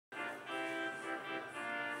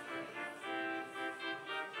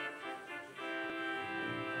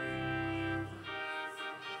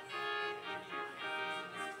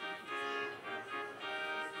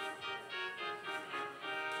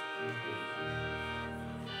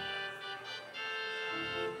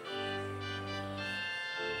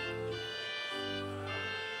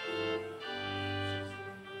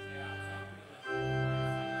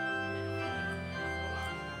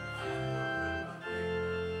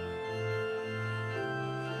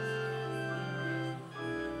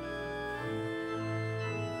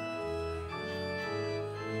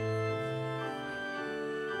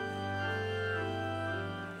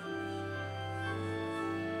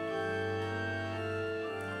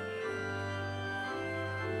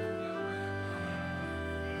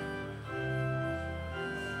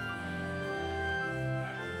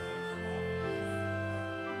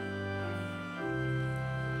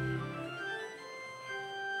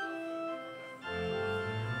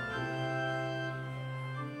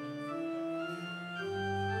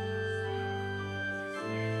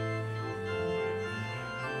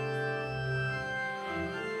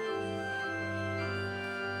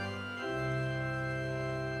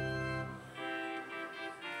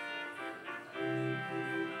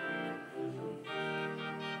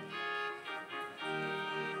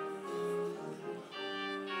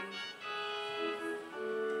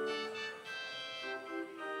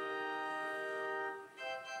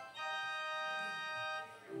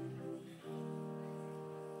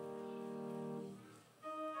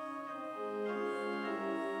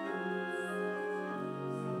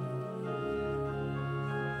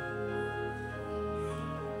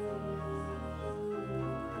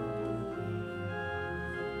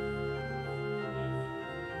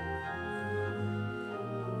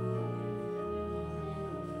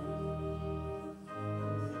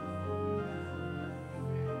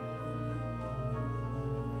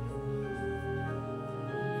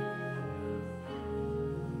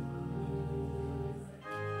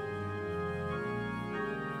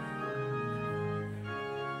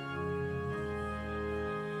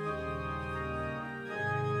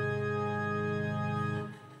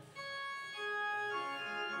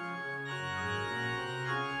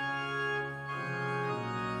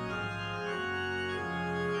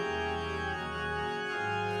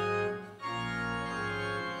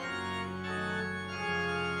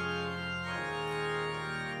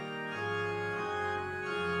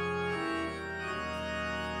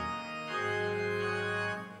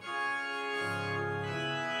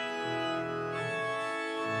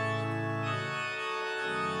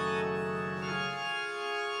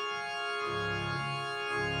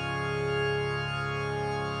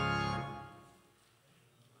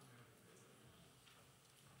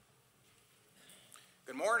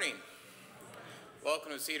Good morning.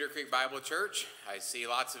 Welcome to Cedar Creek Bible Church. I see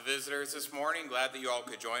lots of visitors this morning. Glad that you all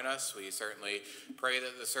could join us. We certainly pray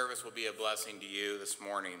that the service will be a blessing to you this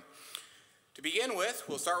morning. To begin with,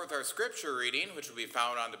 we'll start with our scripture reading, which will be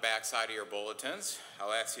found on the back side of your bulletins.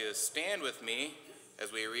 I'll ask you to stand with me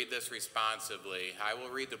as we read this responsively. I will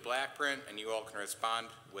read the black print, and you all can respond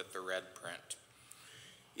with the red print.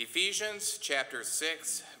 Ephesians chapter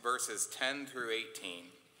 6, verses 10 through 18.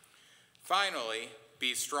 Finally,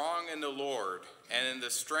 be strong in the Lord and in the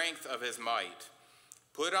strength of his might.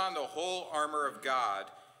 Put on the whole armor of God,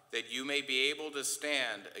 that you may be able to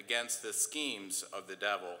stand against the schemes of the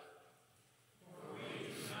devil. For we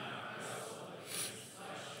do not wrestle against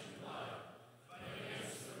flesh and blood, but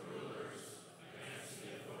against the rulers, against the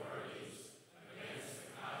authorities, against the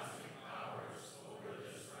cosmic powers over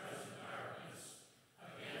this present darkness,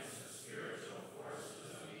 against the spiritual forces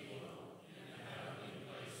of evil in the heavenly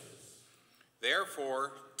places.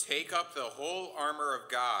 Therefore, take up the whole armor of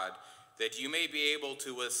God, that you may be able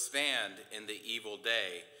to withstand in the evil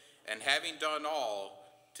day, and having done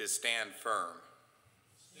all, to stand firm.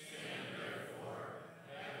 Stand therefore,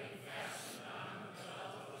 having fastened on the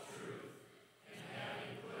belt of truth, and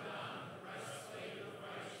having put on the breastplate of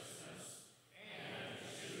righteousness, and the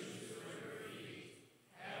shoes for your feet,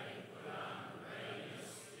 having put on the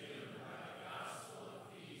readiness given by the gospel of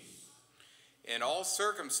peace. In all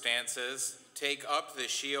circumstances, take up the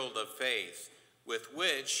shield of faith, with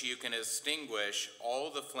which you can extinguish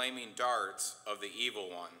all the flaming darts of the evil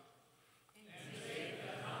one. And take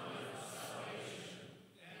the helmet of salvation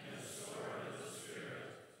and the sword of the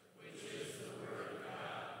Spirit, which is the word of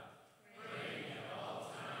God, praying at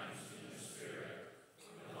all times in the Spirit,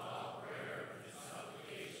 with all prayer and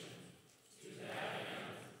supplication. To that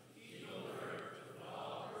end, keep alert with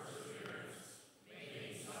all perseverance,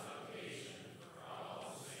 making supplication for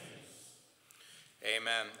all saints.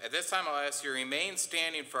 Amen. At this time, I'll ask you to remain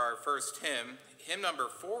standing for our first hymn, hymn number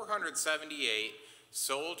 478,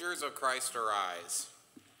 Soldiers of Christ Arise.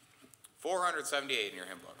 478 in your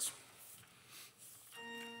hymn books.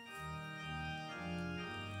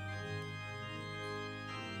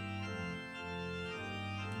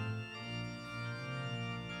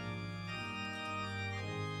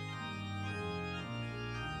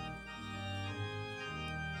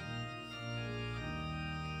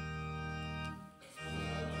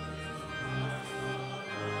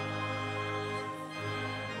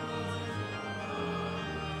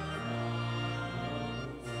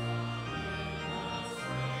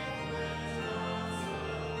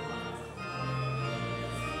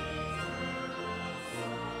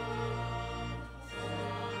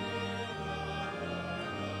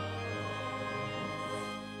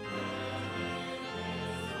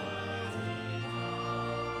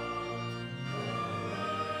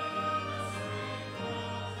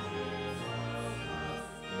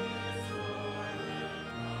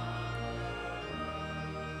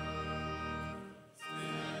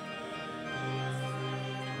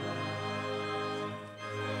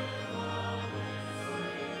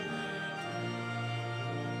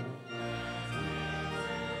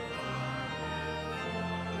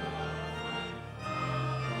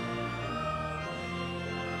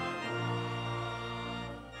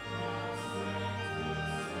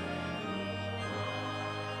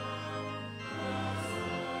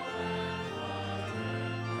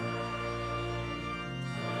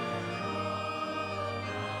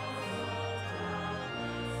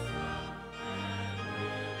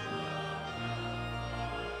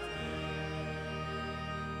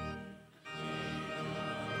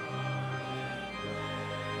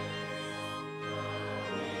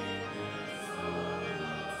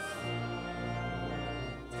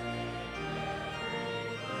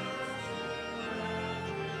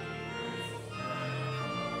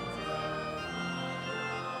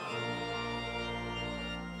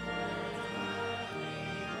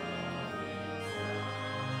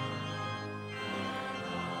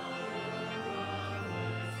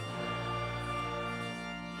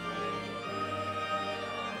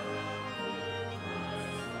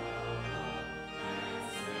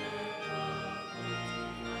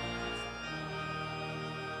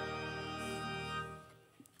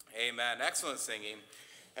 Amen. Excellent singing.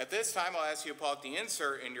 At this time, I'll ask you to pull out the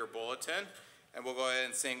insert in your bulletin, and we'll go ahead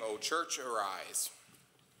and sing, O Church, Arise.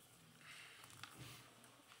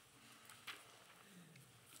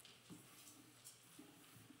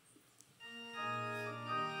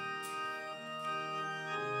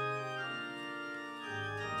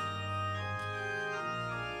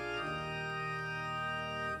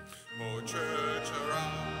 O church,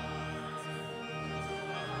 arise.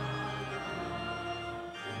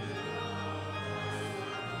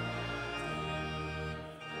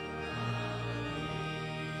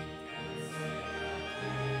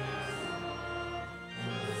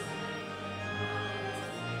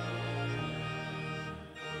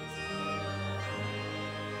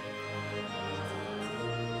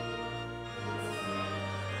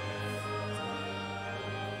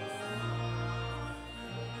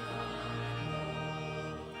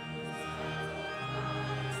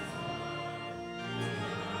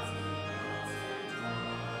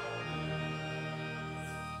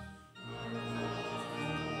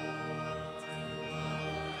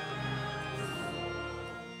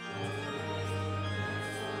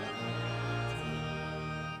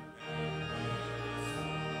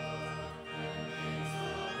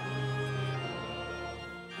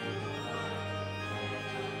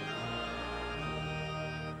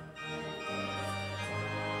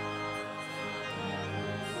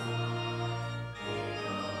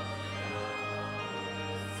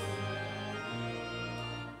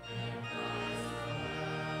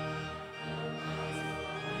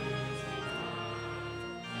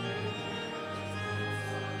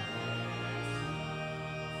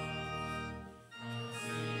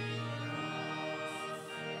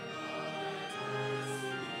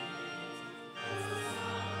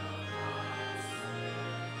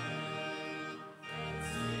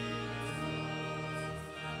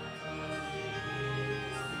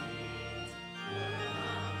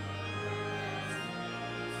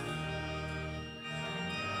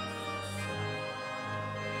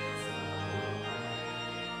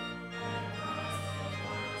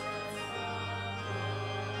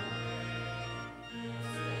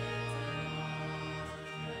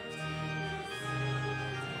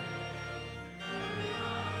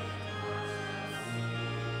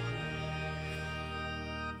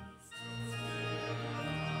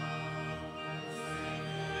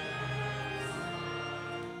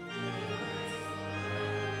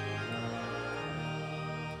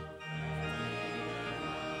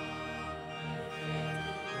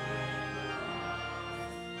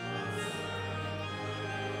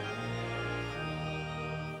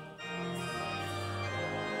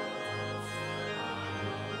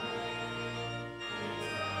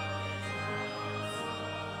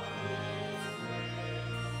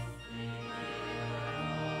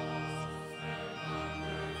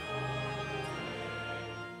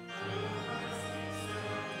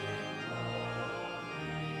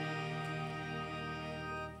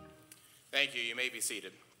 Thank you. You may be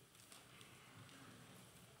seated.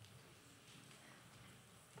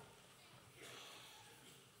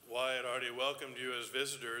 Wyatt already welcomed you as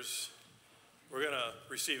visitors. We're going to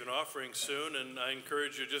receive an offering soon, and I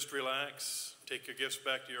encourage you to just relax. Take your gifts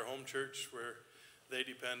back to your home church where they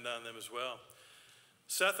depend on them as well.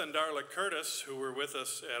 Seth and Darla Curtis, who were with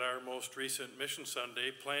us at our most recent Mission Sunday,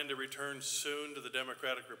 plan to return soon to the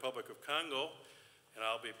Democratic Republic of Congo, and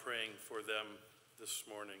I'll be praying for them this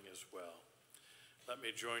morning as well. Let me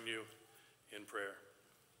join you in prayer.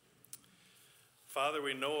 Father,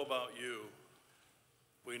 we know about you.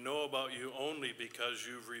 We know about you only because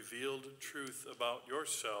you've revealed truth about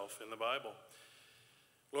yourself in the Bible.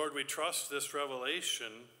 Lord, we trust this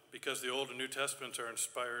revelation because the Old and New Testaments are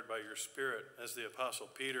inspired by your Spirit. As the Apostle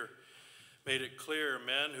Peter made it clear,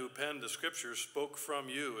 men who penned the Scriptures spoke from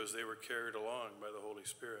you as they were carried along by the Holy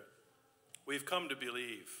Spirit. We've come to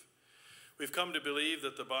believe. We've come to believe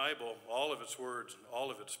that the Bible, all of its words and all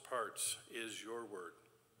of its parts, is your word.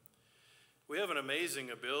 We have an amazing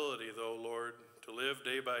ability, though, Lord, to live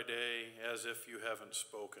day by day as if you haven't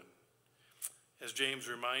spoken. As James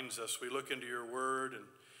reminds us, we look into your word and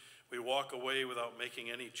we walk away without making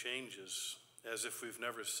any changes, as if we've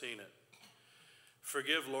never seen it.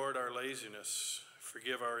 Forgive, Lord, our laziness.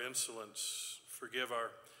 Forgive our insolence. Forgive our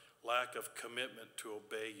lack of commitment to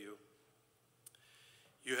obey you.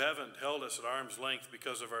 You haven't held us at arm's length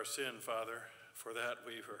because of our sin, Father. For that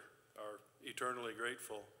we are eternally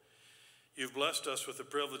grateful. You've blessed us with the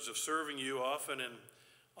privilege of serving you, often in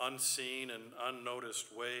unseen and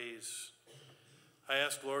unnoticed ways. I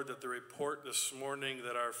ask, Lord, that the report this morning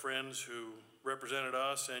that our friends who represented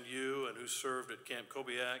us and you and who served at Camp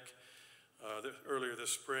Kobiak earlier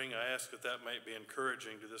this spring, I ask that that might be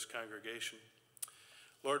encouraging to this congregation.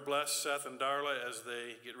 Lord, bless Seth and Darla as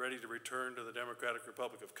they get ready to return to the Democratic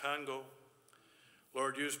Republic of Congo.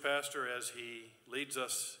 Lord, use Pastor as he leads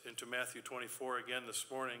us into Matthew 24 again this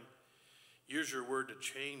morning. Use your word to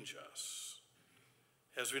change us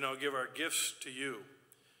as we now give our gifts to you,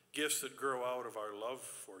 gifts that grow out of our love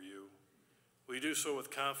for you. We do so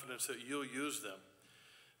with confidence that you'll use them,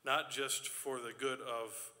 not just for the good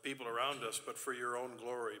of people around us, but for your own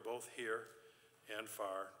glory, both here and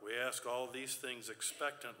far. We ask all these things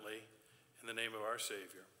expectantly in the name of our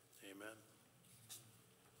Savior. Amen.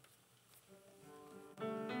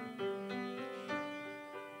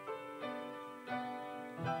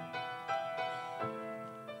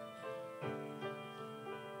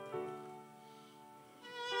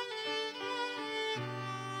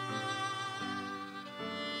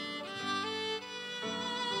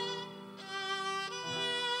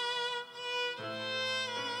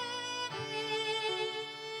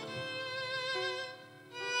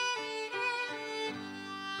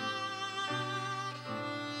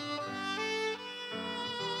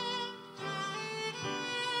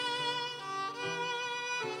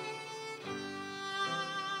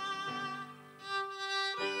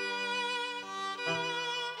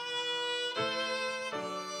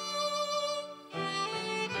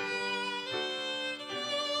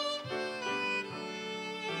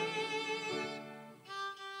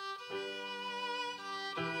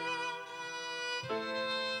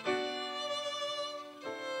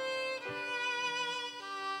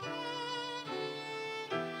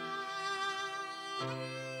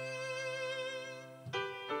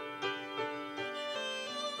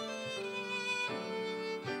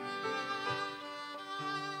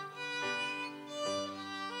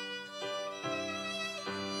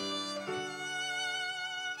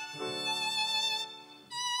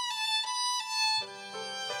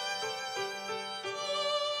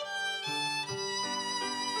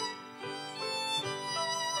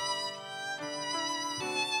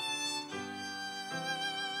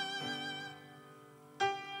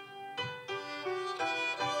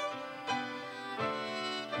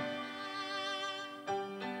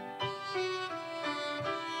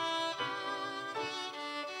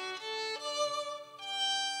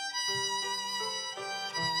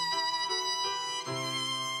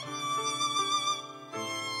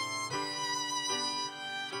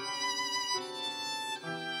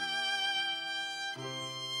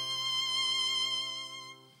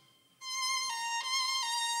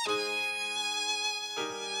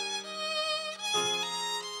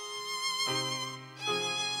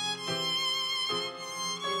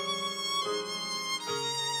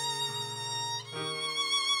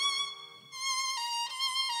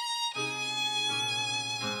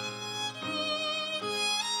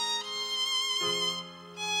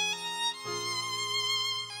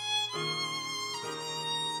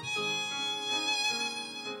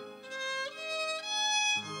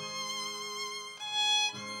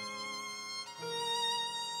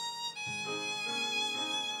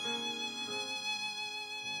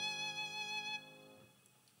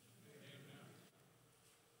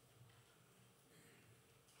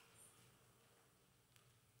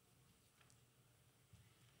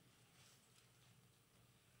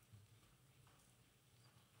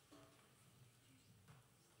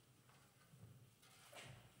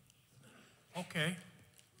 Okay.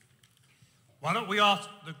 Why don't we all,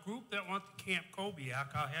 the group that wants to Camp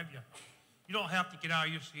Kobiak, I'll have you. You don't have to get out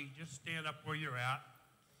of your seat. Just stand up where you're at.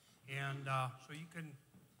 And so you can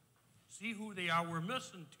see who they are. We're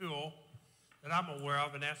missing two that I'm aware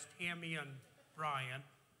of, and that's Tammy and Brian.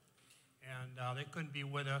 And they couldn't be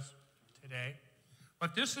with us today.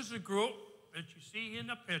 But this is a group that you see in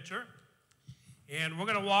the picture. And we're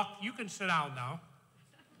going to walk. You can sit down now.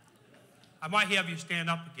 I might have you stand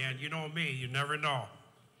up again. You know me. You never know.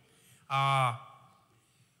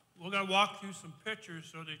 We're going to walk through some pictures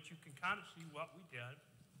so that you can kind of see what we did.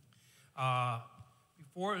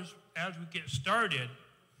 As we get started,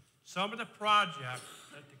 some of the projects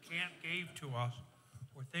that the camp gave to us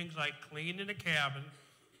were things like cleaning the cabin.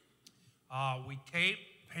 We taped,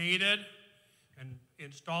 painted, and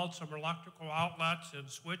installed some electrical outlets and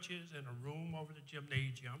switches in a room over the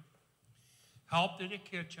gymnasium. Helped in the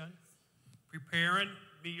kitchen, preparing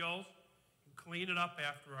meals, and cleaning up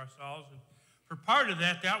after ourselves. And for part of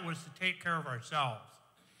that, that was to take care of ourselves.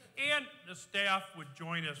 And the staff would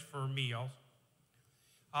join us for meals.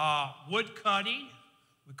 Wood cutting.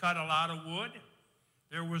 We cut a lot of wood.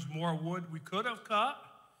 There was more wood we could have cut.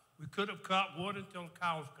 We could have cut wood until the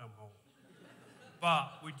cows come home.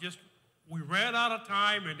 But we ran out of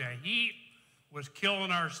time, and the heat was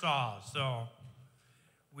killing our saws. So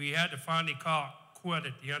we had to finally quit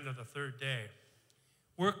at the end of the third day.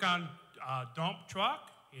 Work on a dump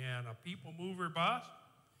truck and a people mover bus.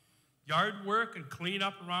 Yard work and clean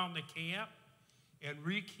up around the camp. And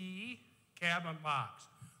rekey cabin locks.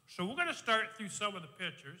 So we're going to start through some of the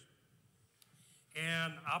pictures.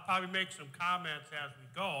 And I'll probably make some comments as we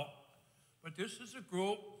go. But this is a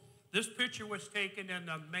group. This picture was taken in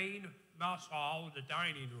the main mess hall, the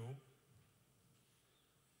dining room.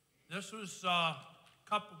 This was a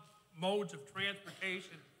couple modes of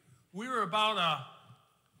transportation. We were about a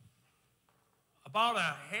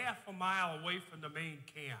half a mile away from the main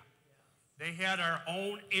camp. They had our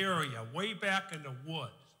own area way back in the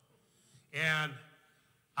woods. And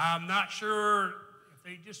I'm not sure if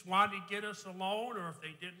they just wanted to get us alone or if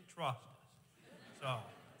they didn't trust us. So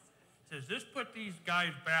says, just put these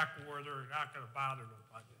guys back where they're not going to bother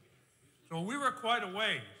nobody. So we were quite a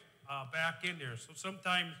ways back in there. So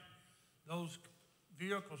sometimes those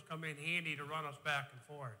vehicles come in handy to run us back and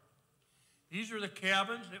forth. These are the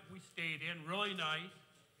cabins that we stayed in, really nice.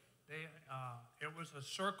 It was a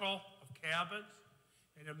circle of cabins.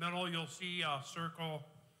 In the middle, you'll see a circle,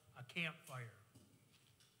 a campfire.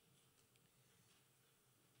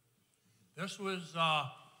 This was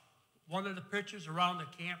one of the pictures around the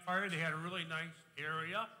campfire. They had a really nice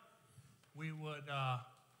area. We would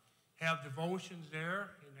have devotions there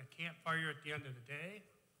in the campfire at the end of the day.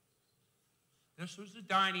 This was the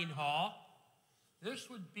dining hall. This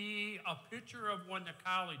would be a picture of when the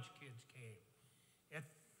college kids came.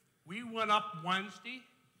 We went up Wednesday,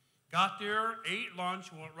 got there, ate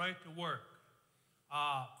lunch, and went right to work.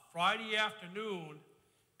 Friday afternoon,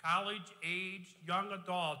 college-aged young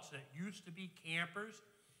adults that used to be campers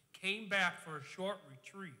came back for a short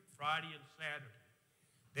retreat Friday and Saturday.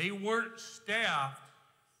 They weren't staffed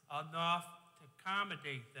enough to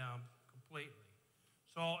accommodate them completely.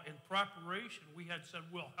 So in preparation, we had said,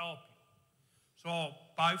 we'll help you. So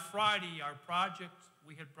by Friday, our projects,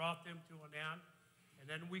 we had brought them to an end, and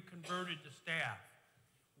then we converted the staff.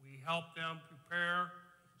 We helped them prepare,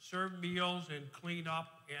 serve meals, and clean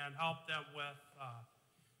up, and help them with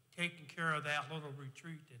taking care of that little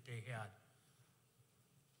retreat that they had.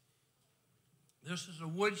 This is a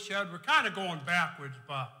woodshed. We're kind of going backwards,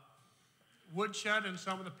 but woodshed and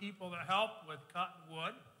some of the people that helped with cutting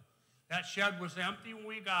wood. That shed was empty when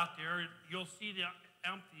we got there. You'll see it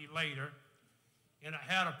empty later. And it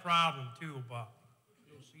had a problem too, but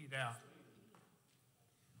you'll see that.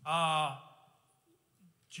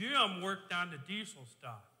 Jim worked on the diesel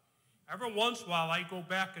stuff. Every once in a while, I go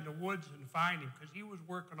back in the woods and find him because he was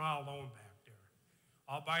working all alone back there,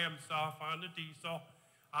 all by himself on the diesel.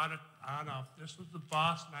 This was the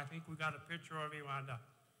bus, and I think we got a picture of him on the.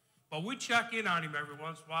 But we check in on him every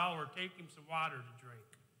once in a while or take him some water to drink.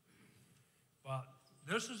 But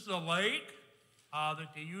this is the lake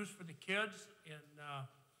that they use for the kids,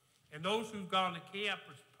 and those who've gone to camp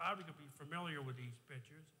are probably going to be familiar with these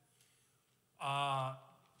pictures.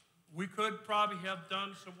 We could probably have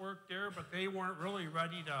done some work there, but they weren't really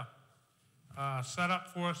ready to set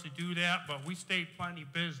up for us to do that, but we stayed plenty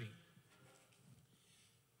busy.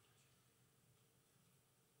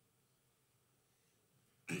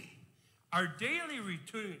 Our daily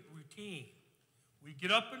routine, we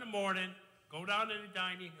get up in the morning, go down to the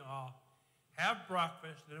dining hall, have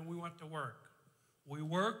breakfast, and then we went to work. We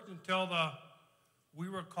worked until the we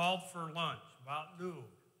were called for lunch about noon.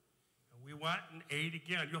 And we went and ate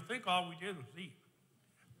again. You'll think all we did was eat.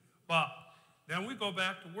 But then we go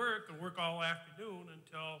back to work and work all afternoon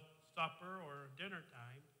until supper or dinner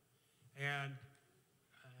time. And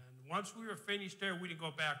once we were finished there, we didn't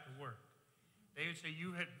go back to work. They would say,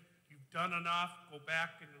 you've done enough, go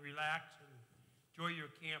back and relax and enjoy your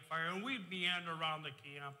campfire. And we'd meander around the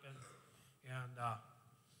camp and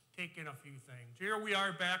take in a few things. Here we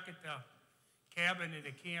are back at the cabin in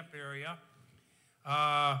the camp area.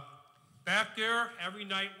 Back there, every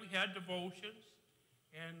night we had devotions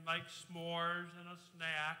and like s'mores and a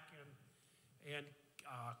snack. And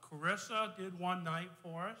Carissa did one night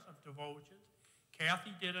for us of devotions.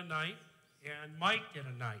 Kathy did a night, and Mike did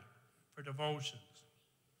a night for devotions.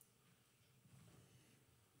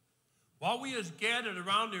 While we was gathered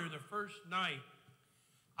around there the first night,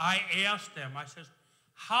 I asked them, I said,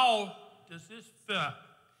 how does this fit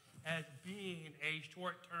as being a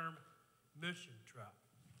short-term mission trip?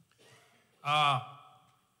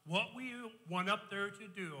 What we went up there to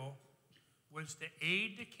do was to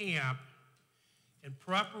aid the camp in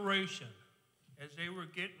preparation as they were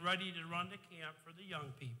getting ready to run the camp for the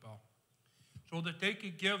young people, so that they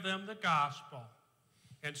could give them the gospel,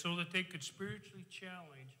 and so that they could spiritually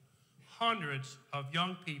challenge hundreds of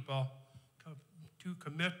young people to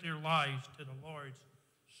commit their lives to the Lord's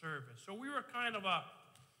service. So we were kind of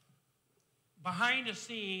behind the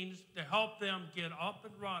scenes to help them get up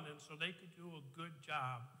and running so they could do a good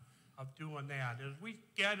job of doing that. As we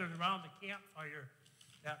gathered around the campfire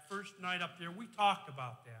that first night up there, we talked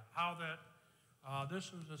about that, how that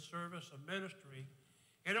this was a service of ministry.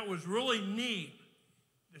 And it was really neat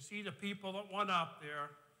to see the people that went up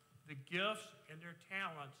there, the gifts and their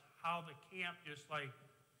talents, how the camp just like,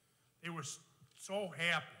 they were so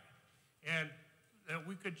happy. And that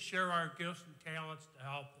we could share our gifts and talents to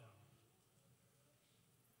help them.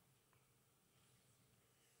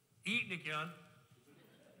 Eating again.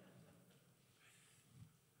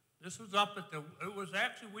 This was up at it was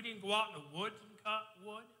actually, we didn't go out in the woods and cut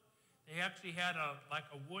wood. They actually had like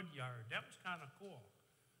a wood yard. That was kind of cool.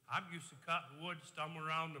 I'm used to cutting wood, stumbling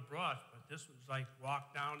around the brush, but this was like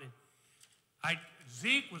walk down and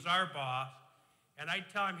Zeke was our boss, and I'd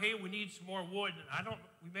tell him, hey, we need some more wood. And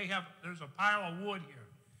there's a pile of wood here.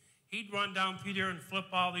 He'd run down through there and flip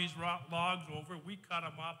all these logs over. We cut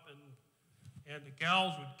them up, and the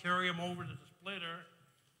gals would carry them over to the splitter,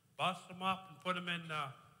 bust them up, and put them in the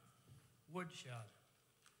woodshed.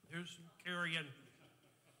 There's some carrying.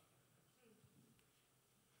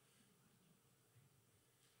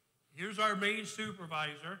 Here's our main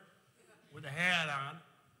supervisor with a hat on.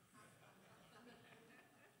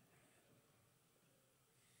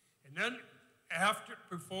 And then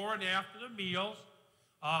before and after the meals,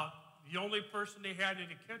 the only person they had in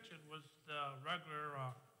the kitchen was the regular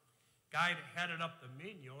guy that headed up the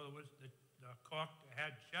menu. It was the cook, the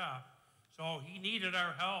head chef. So he needed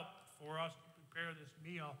our help for us to prepare this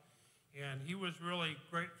meal, and he was really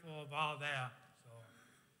grateful of all that.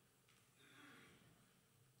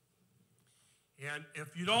 And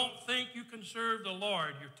if you don't think you can serve the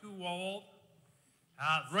Lord, you're too old.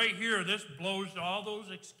 Right here, this blows all those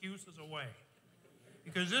excuses away.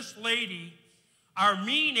 Because this lady, our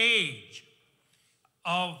mean age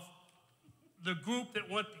of the group that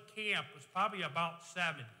went to camp was probably about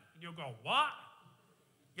 70. And you'll go, what?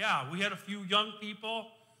 Yeah, we had a few young people,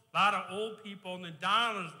 a lot of old people, and then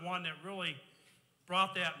Donna's one that really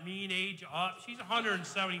brought that mean age up. She's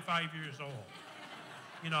 175 years old.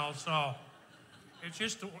 So it's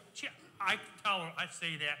just, I can tell her, I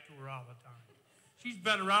say that to her all the time. She's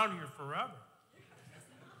been around here forever.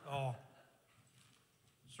 Oh,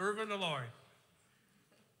 serving the Lord.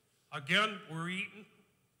 Again, we're eating.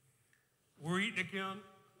 We're eating again.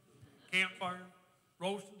 Campfire,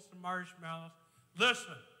 roasting some marshmallows.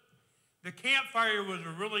 Listen, the campfire was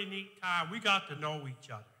a really neat time. We got to know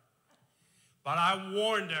each other. But I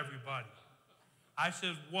warned everybody. I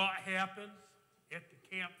said, what happens at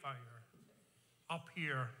the campfire up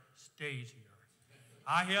here stays here.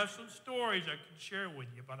 I have some stories I can share with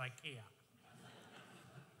you, but I can't.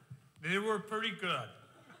 They were pretty good.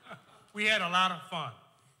 We had a lot of fun.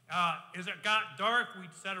 As it got dark,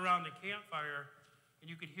 we'd sit around the campfire, and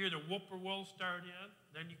you could hear the whippoorwills start in,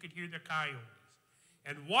 then you could hear the coyotes.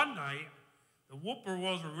 And one night, the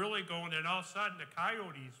whippoorwills were really going, and all of a sudden, the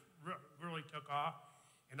coyotes really took off,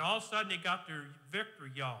 and all of a sudden, they got their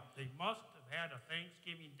victory yell. They must have had a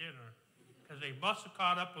Thanksgiving dinner, because they must have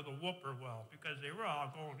caught up with a whippoorwill, because they were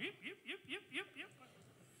all going, yip, yip, yip, yip, yip, yip.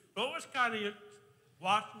 So it was kind of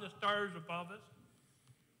watching the stars above us.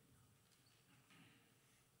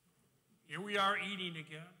 Here we are eating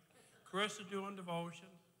again. Carissa doing devotion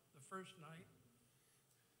the first night.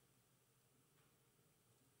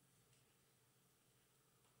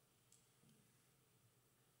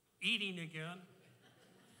 Eating again.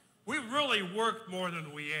 We really worked more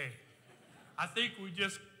than we ate. I think we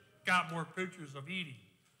just got more pictures of eating.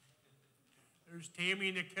 There's Tammy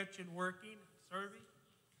in the kitchen working, serving.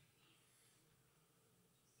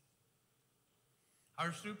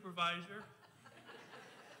 Our supervisor.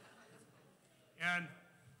 And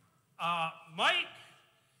Mike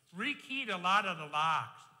rekeyed a lot of the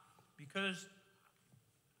locks because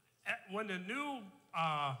when the new,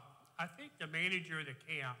 I think the manager of the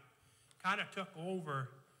camp kind of took over,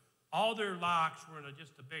 all their locks were in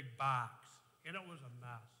just a big box, and it was a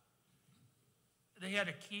mess. They had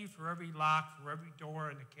a key for every lock, for every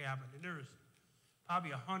door in the cabin, and there was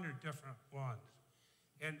probably 100 different ones.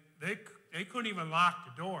 And they couldn't even lock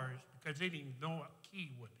the doors because they didn't even know what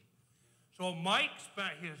key would be. So Mike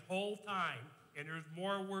spent his whole time, and there's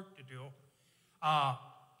more work to do,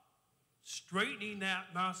 straightening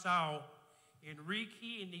that mess out and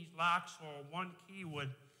rekeying these locks so one key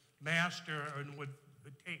would master and would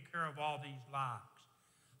take care of all these locks.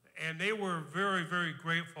 And they were very, very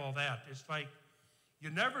grateful of that. It's like you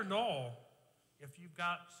never know if you've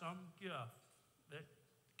got some gift that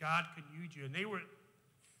God can use you. And they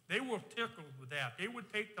were tickled with that. They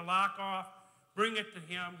would take the lock off, bring it to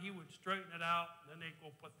him, he would straighten it out, and then they'd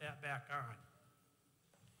go put that back on.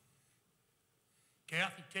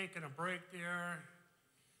 Kathy taking a break there.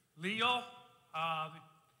 Leo,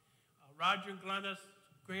 Roger and Glenda's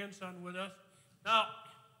grandson with us. Now,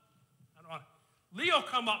 Leo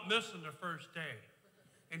come up missing the first day,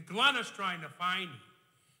 and Glenda's trying to find him.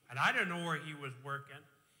 And I didn't know where he was working.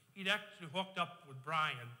 He'd actually hooked up with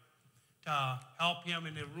Brian to help him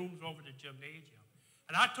in the rooms over the gymnasium.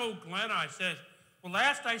 And I told Glenna, I said, well,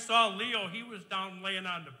 last I saw Leo, he was down laying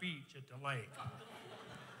on the beach at the lake.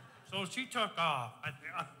 So she took off. I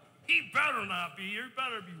said, he better not be here. He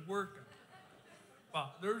better be working.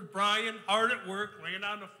 Well, there's Brian, hard at work, laying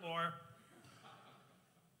on the floor.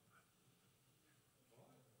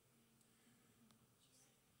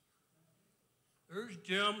 There's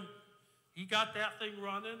Jim. He got that thing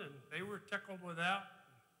running, and they were tickled with that.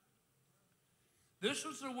 This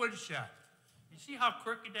was the woodshed. You see how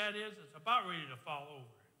crooked that is? It's about ready to fall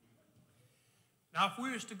over. Now, if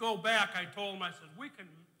we was to go back, I told him, I said, we can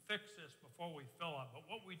fix this before we fill it. But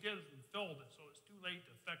what we did is we filled it, so it's too late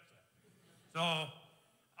to fix it. So,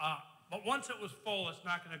 but once it was full, it's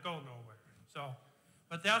not going to go nowhere. So,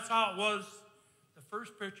 but that's how it was. The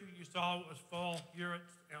first picture you saw, it was full. Here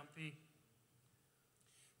it's empty.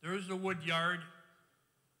 There's the wood yard.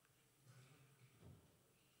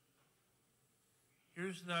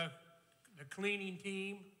 Here's the cleaning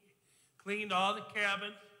team. Cleaned all the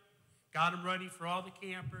cabins. Got them ready for all the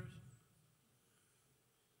campers.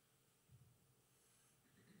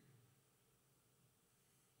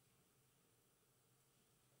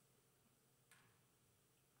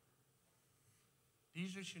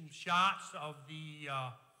 These are some shots of the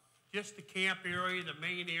just the camp area, the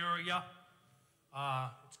main area.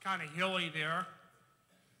 It's kind of hilly there.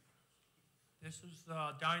 This is the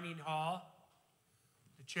dining hall,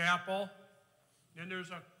 the chapel. Then there's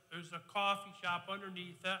a coffee shop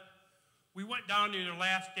underneath it. We went down there the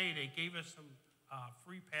last day. They gave us some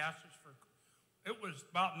free passes for. It was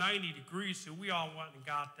about 90 degrees, so we all went and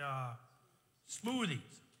got smoothies.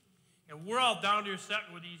 And we're all down there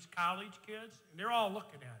sitting with these college kids, and they're all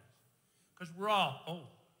looking at us because we're all old.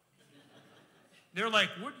 They're like,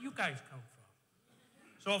 where do you guys come from?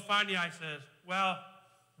 So finally I says, well,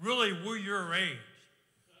 really, we're your age.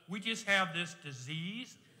 We just have this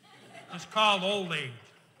disease. It's called old age.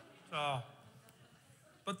 So,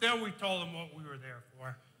 but then we told them what we were there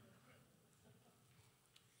for.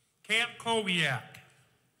 Camp Kobiak.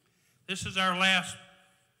 This is our last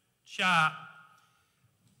shot.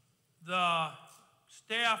 The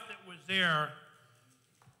staff that was there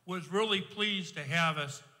was really pleased to have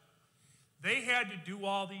us. They had to do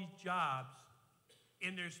all these jobs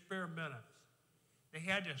in their spare minutes. They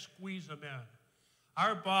had to squeeze them in.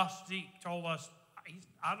 Our boss, Zeke, told us,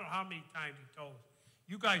 I don't know how many times he told us,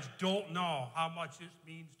 you guys don't know how much this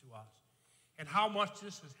means to us and how much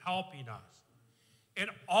this is helping us. And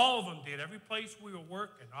all of them did. Every place we were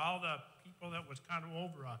working, all the people that was kind of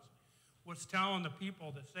over us was telling the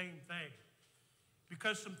people the same thing.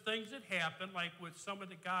 Because some things that happened, like with some of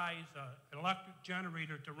the guys, an electric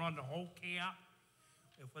generator to run the whole camp,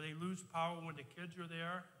 if they lose power when the kids are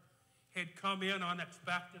there, had come in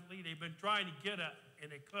unexpectedly. They've been trying to get it,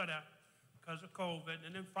 and they couldn't because of COVID.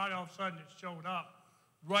 And then finally, all of a sudden, it showed up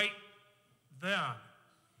right then.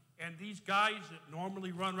 And these guys that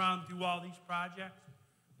normally run around and do all these projects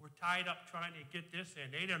were tied up trying to get this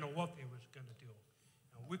in. They didn't know what they was going to do.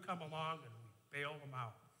 And we come along and we bailed them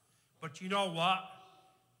out. But you know what?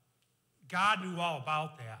 God knew all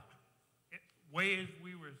about that. Way as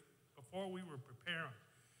before we were preparing.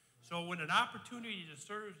 So when an opportunity to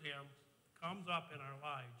serve him comes up in our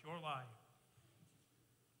lives, your life,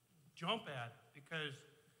 jump at it, because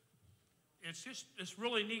it's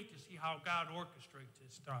really neat to see how God orchestrates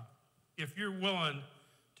his stuff if you're willing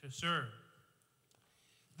to serve.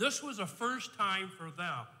 This was a first time for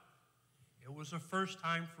them. It was a first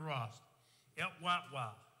time for us. It went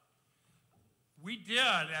well. We did,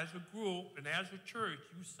 as a group and as a church,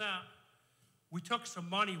 we took some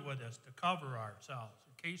money with us to cover ourselves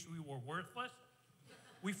in case we were worthless.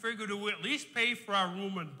 We figured it would at least pay for our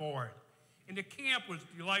room and board. And the camp was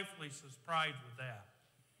delightfully surprised with that.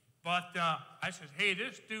 But I said, hey,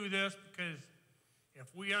 let's do this, because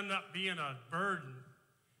if we end up being a burden,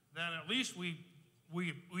 then at least we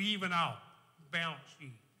even out, balance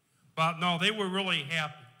sheet. But no, they were really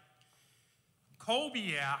happy.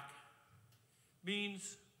 Kobiak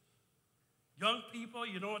means young people.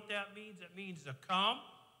 You know what that means? It means to come,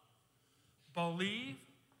 believe,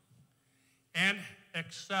 and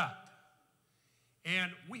accept.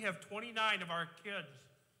 And we have 29 of our kids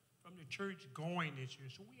from the church going this year.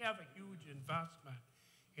 So we have a huge investment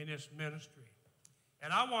in this ministry.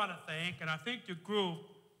 And I want to thank, and I think the group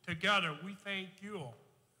together, we thank you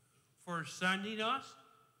for sending us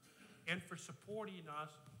and for supporting us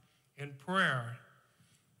in prayer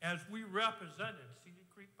as we represented Cedar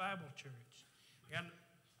Creek Bible Church. And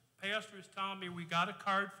Pastor is telling me we got a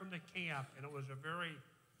card from the camp, and it was a very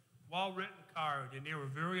well-written card, and they were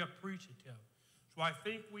very appreciative. So I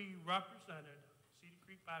think we represented Cedar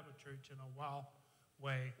Creek Bible Church in a well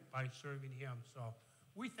way by serving him. So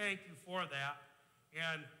we thank you for that.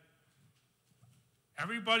 And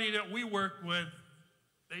everybody that we work with,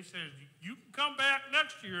 they said, you can come back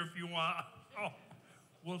next year if you want. So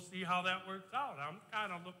we'll see how that works out. I'm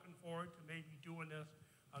kind of looking forward to maybe doing this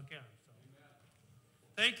again. So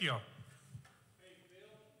thank you. Hey,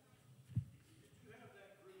 Bill, could you have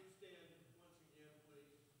that group stand once again,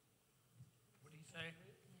 please? What did he say?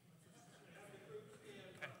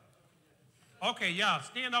 Okay, yeah,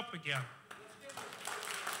 stand up again.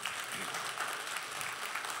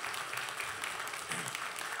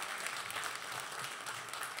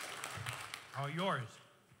 All yours.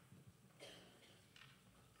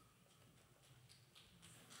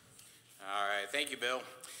 All right, thank you, Bill.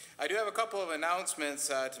 I do have a couple of announcements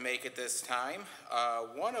to make at this time.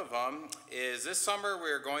 One of them is this summer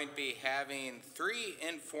we're going to be having 3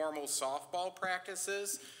 informal softball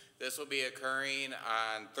practices. This will be occurring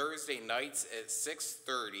on Thursday nights at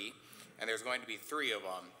 6:30, and there's going to be 3 of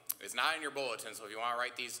them. It's not in your bulletin, so if you want to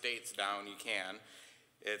write these dates down, you can.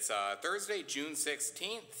 It's Thursday, June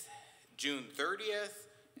 16th, June 30th,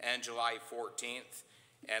 and July 14th.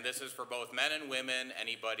 And this is for both men and women.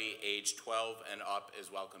 Anybody age 12 and up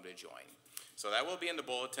is welcome to join. So that will be in the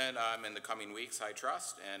bulletin in the coming weeks, I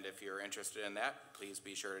trust. And if you're interested in that, please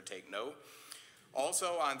be sure to take note.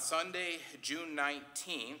 Also, on Sunday, June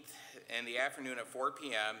 19th, in the afternoon at 4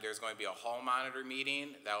 p.m., there's going to be a hall monitor meeting.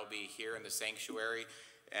 That will be here in the sanctuary.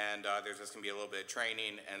 And there's just going to be a little bit of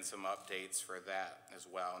training and some updates for that as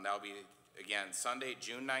well. And that will be, again, Sunday,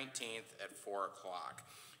 June 19th at 4 o'clock.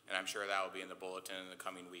 And I'm sure that will be in the bulletin in the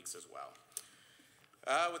coming weeks as well.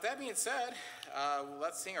 With that being said,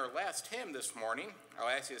 let's sing our last hymn this morning. I'll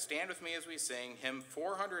ask you to stand with me as we sing hymn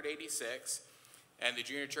 486, and the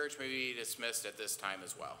junior church may be dismissed at this time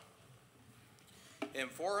as well. Hymn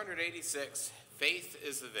 486, Faith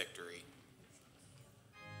is the Victory.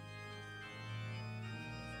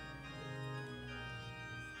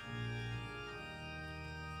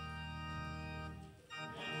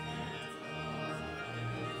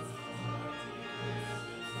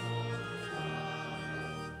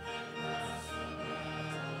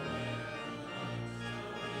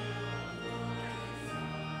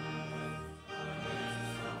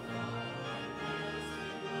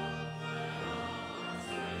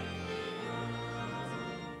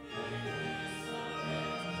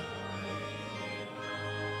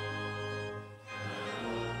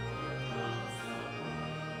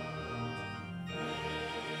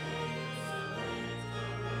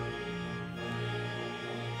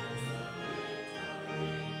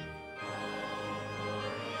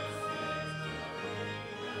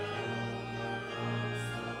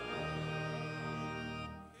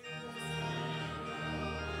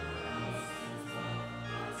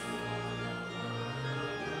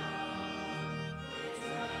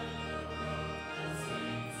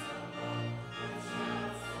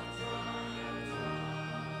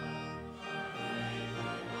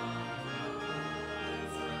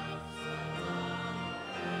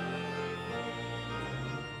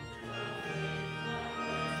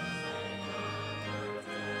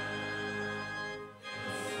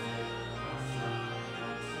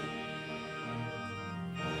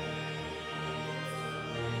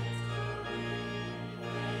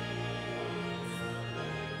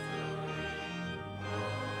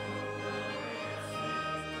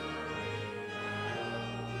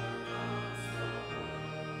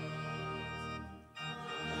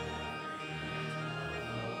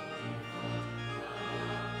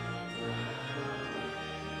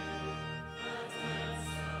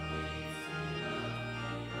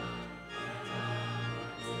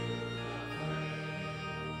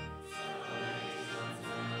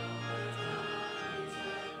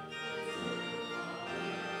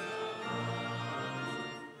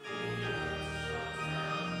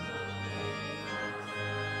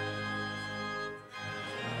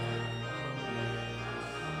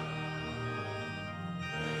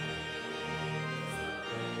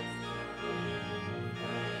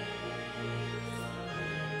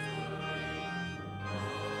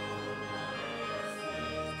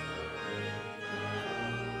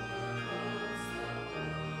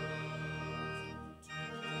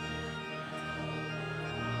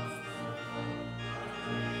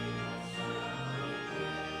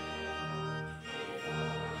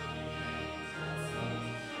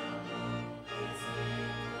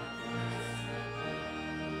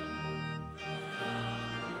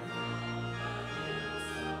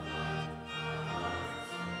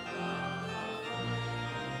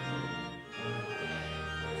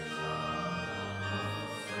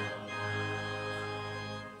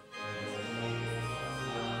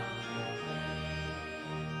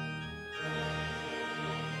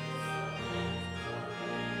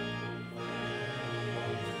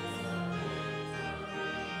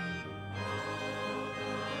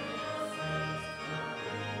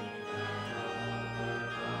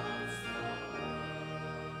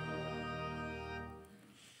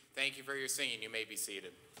 Thank you for your singing. You may be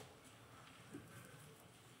seated.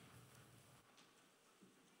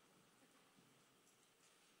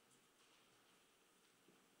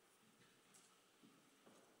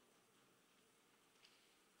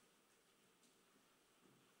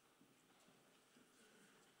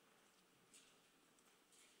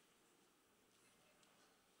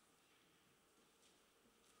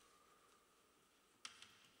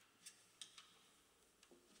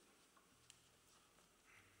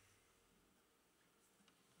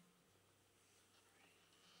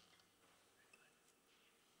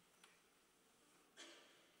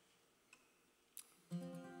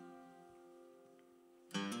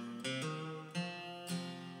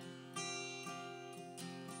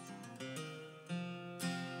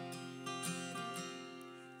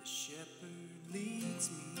 The shepherd leads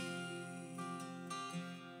me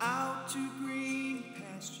out to green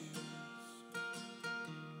pastures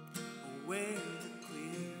where the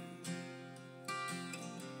clear,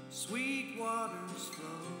 sweet waters flow.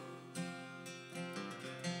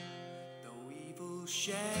 Though evil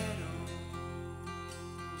shadows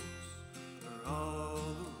are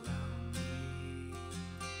all around me,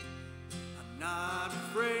 I'm not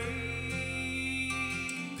afraid.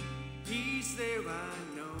 He's there,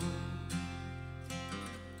 I know.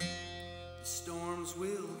 The storms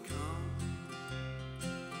will come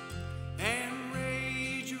and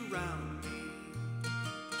rage around me.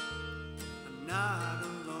 I'm not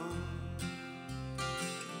alone.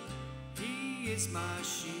 He is my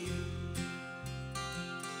shield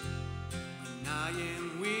when I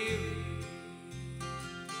am weary,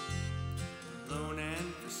 alone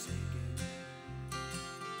and forsaken.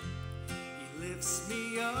 He lifts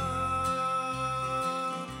me up.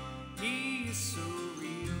 He is so real.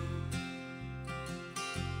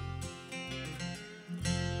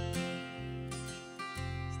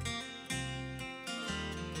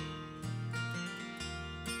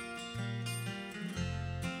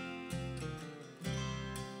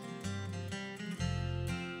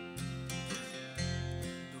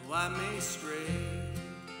 Though I may stray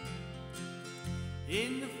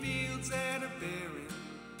in the fields that are barren,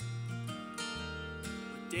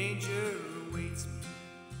 where danger awaits me,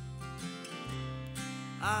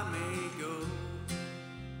 I may go.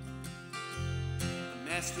 The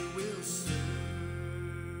Master will search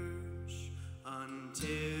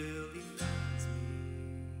until he finds me.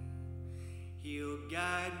 He'll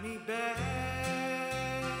guide me back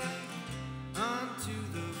unto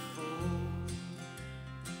the fold.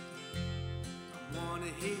 I'm one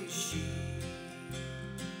of his sheep.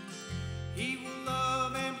 He will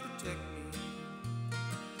love and protect me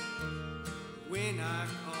when I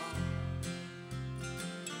call.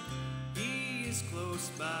 He is close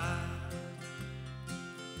by.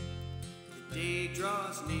 The day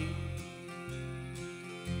draws near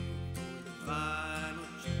for the final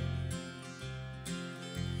journey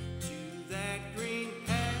to that green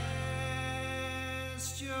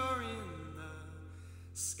pasture in the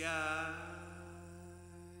sky.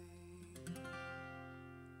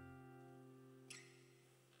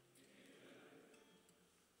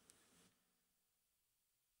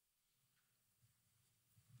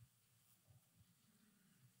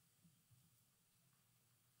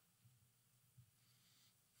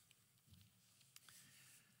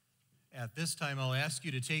 At this time, I'll ask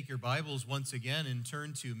you to take your Bibles once again and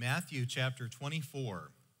turn to Matthew chapter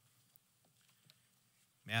 24.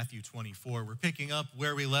 Matthew 24. We're picking up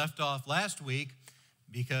where we left off last week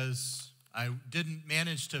because I didn't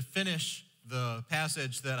manage to finish the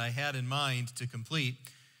passage that I had in mind to complete.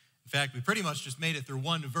 In fact, we pretty much just made it through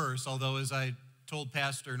one verse, although as I told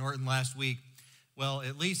Pastor Norton last week, well,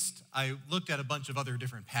 at least I looked at a bunch of other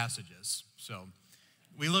different passages. So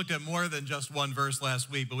we looked at more than just one verse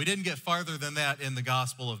last week, but we didn't get farther than that in the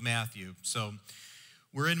Gospel of Matthew. So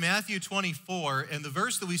we're in Matthew 24, and the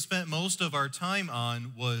verse that we spent most of our time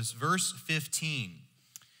on was verse 15.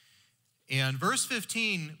 And verse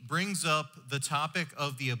 15 brings up the topic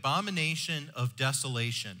of the abomination of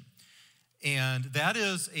desolation. And that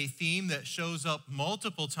is a theme that shows up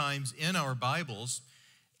multiple times in our Bibles.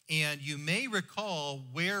 And you may recall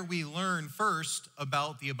where we learn first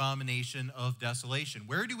about the abomination of desolation.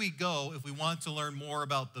 Where do we go if we want to learn more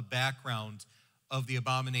about the background of the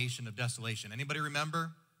abomination of desolation? Anybody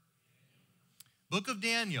remember? Book of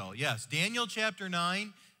Daniel, yes. Daniel chapter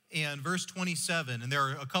 9 and verse 27. And there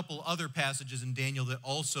are a couple other passages in Daniel that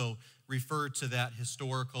also refer to that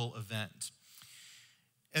historical event.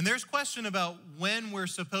 And there's question about when we're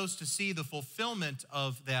supposed to see the fulfillment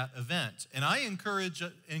of that event. And I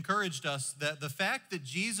encouraged us that the fact that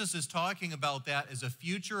Jesus is talking about that as a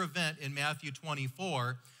future event in Matthew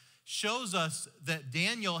 24 shows us that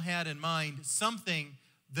Daniel had in mind something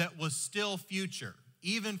that was still future,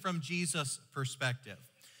 even from Jesus' perspective.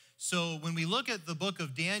 So when we look at the book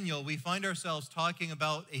of Daniel, we find ourselves talking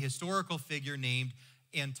about a historical figure named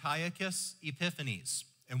Antiochus Epiphanes.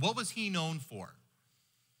 And what was he known for?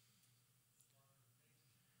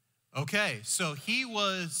 Okay, so he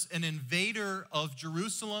was an invader of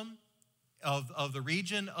Jerusalem, of the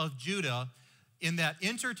region of Judah, in that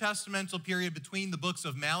intertestamental period between the books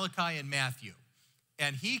of Malachi and Matthew.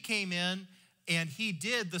 And he came in and he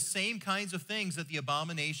did the same kinds of things that the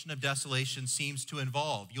abomination of desolation seems to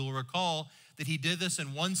involve. You'll recall that he did this in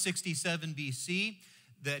 167 BC,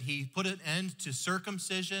 that he put an end to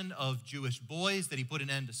circumcision of Jewish boys, that he put an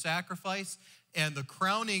end to sacrifice, and the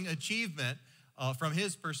crowning achievement from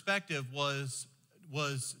his perspective was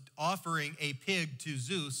offering a pig to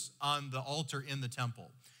Zeus on the altar in the temple.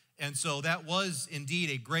 And so that was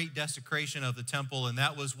indeed a great desecration of the temple, and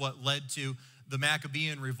that was what led to the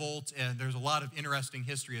Maccabean revolt, and there's a lot of interesting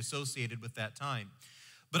history associated with that time.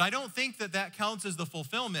 But I don't think that that counts as the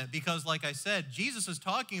fulfillment because, like I said, Jesus is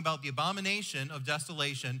talking about the abomination of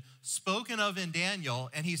desolation spoken of in Daniel,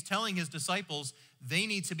 and he's telling his disciples they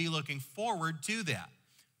need to be looking forward to that.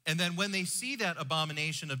 And then when they see that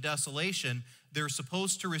abomination of desolation, they're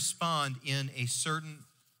supposed to respond in a certain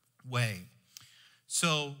way.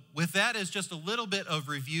 So with that as just a little bit of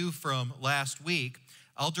review from last week,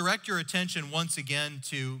 I'll direct your attention once again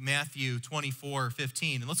to Matthew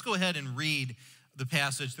 24:15. And let's go ahead and read the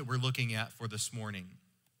passage that we're looking at for this morning.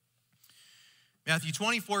 Matthew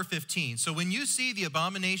 24:15. So when you see the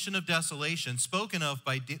abomination of desolation spoken of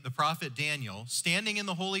by the prophet Daniel standing in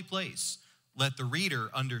the holy place, let the reader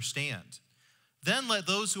understand. Then let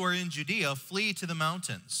those who are in Judea flee to the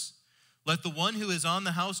mountains. Let the one who is on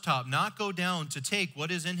the housetop not go down to take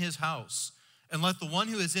what is in his house, and let the one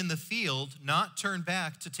who is in the field not turn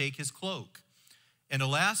back to take his cloak. And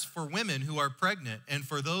alas for women who are pregnant and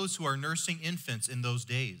for those who are nursing infants in those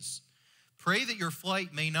days. Pray that your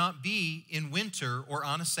flight may not be in winter or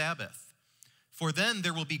on a Sabbath, for then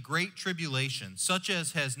there will be great tribulation, such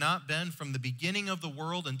as has not been from the beginning of the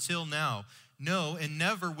world until now, no, and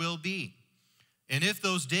never will be. And if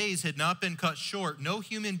those days had not been cut short, no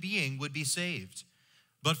human being would be saved.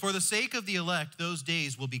 But for the sake of the elect, those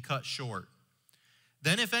days will be cut short.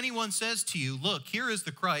 Then if anyone says to you, look, here is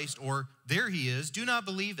the Christ, or there he is, do not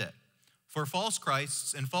believe it. For false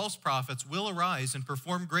Christs and false prophets will arise and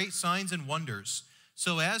perform great signs and wonders,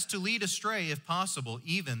 so as to lead astray, if possible,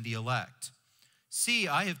 even the elect. See,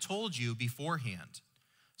 I have told you beforehand.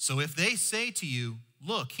 So if they say to you,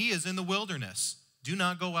 look, he is in the wilderness, do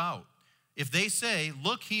not go out. If they say,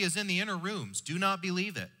 look, he is in the inner rooms, do not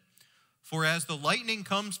believe it. For as the lightning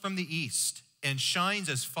comes from the east and shines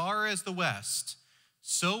as far as the west,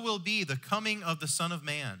 so will be the coming of the Son of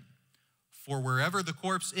Man. For wherever the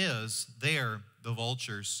corpse is, there the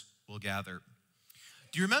vultures will gather.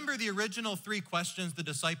 Do you remember the original three questions the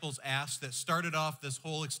disciples asked that started off this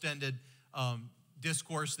whole extended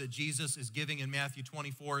discourse that Jesus is giving in Matthew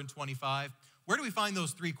 24 and 25? Where do we find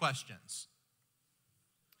those three questions?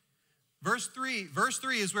 Verse 3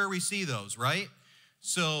 is where we see those, right?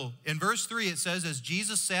 So in verse 3 it says, as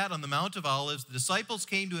Jesus sat on the Mount of Olives, the disciples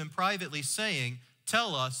came to him privately saying,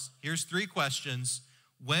 tell us, here's three questions.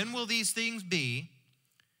 When will these things be?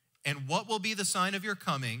 And what will be the sign of your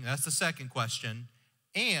coming? That's the second question.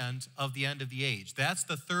 And of the end of the age. That's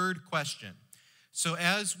the third question. So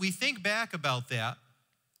as we think back about that,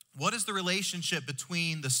 what is the relationship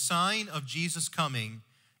between the sign of Jesus coming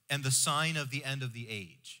and the sign of the end of the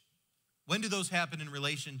age? When do those happen in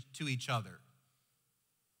relation to each other?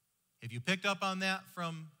 Have you picked up on that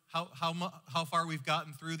from how far we've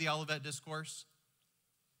gotten through the Olivet Discourse?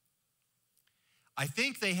 I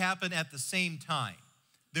think they happen at the same time.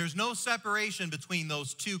 There's no separation between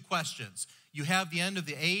those two questions. You have the end of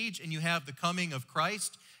the age and you have the coming of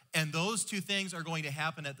Christ, and those two things are going to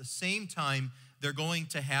happen at the same time. They're going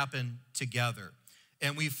to happen together.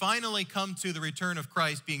 And we finally come to the return of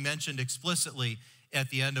Christ being mentioned explicitly at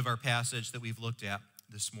the end of our passage that we've looked at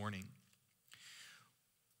this morning.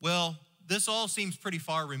 Well, this all seems pretty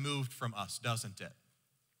far removed from us, doesn't it?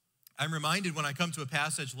 I'm reminded when I come to a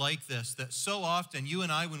passage like this that so often you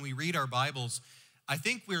and I, when we read our Bibles, I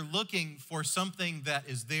think we're looking for something that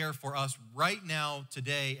is there for us right now,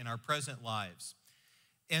 today, in our present lives.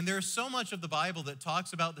 And there's so much of the Bible that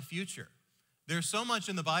talks about the future. There's so much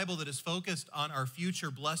in the Bible that is focused on our future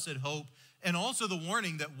blessed hope, and also the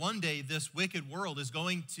warning that one day this wicked world is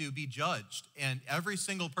going to be judged, and every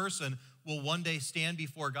single person will one day stand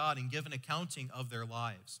before God and give an accounting of their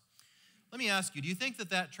lives. Let me ask you, do you think that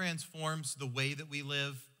that transforms the way that we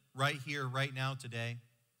live right here, right now, today?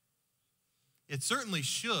 It certainly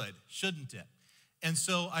should, shouldn't it? And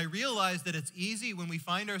so I realize that it's easy when we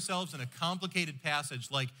find ourselves in a complicated passage,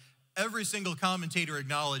 like every single commentator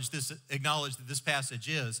acknowledged that this passage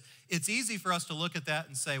is. It's easy for us to look at that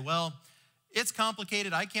and say, well, it's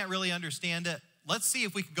complicated. I can't really understand it. Let's see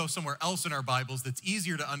if we can go somewhere else in our Bibles that's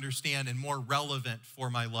easier to understand and more relevant for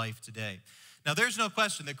my life today. Now, there's no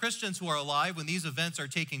question that Christians who are alive when these events are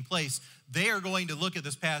taking place, they are going to look at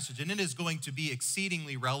this passage, and it is going to be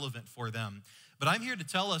exceedingly relevant for them. But I'm here to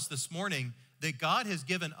tell us this morning that God has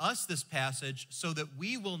given us this passage so that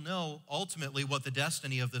we will know ultimately what the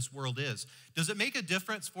destiny of this world is. Does it make a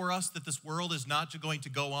difference for us that this world is not going to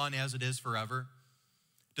go on as it is forever?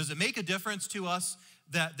 Does it make a difference to us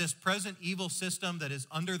that this present evil system that is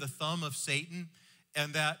under the thumb of Satan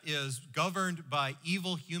and that is governed by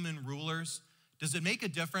evil human rulers, does it make a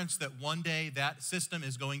difference that one day that system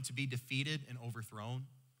is going to be defeated and overthrown?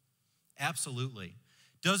 Absolutely.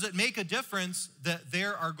 Does it make a difference that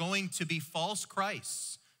there are going to be false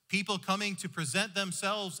Christs, people coming to present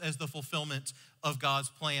themselves as the fulfillment of God's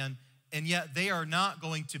plan, and yet they are not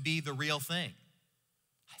going to be the real thing?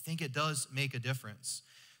 I think it does make a difference.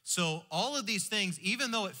 So all of these things,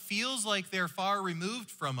 even though it feels like they're far removed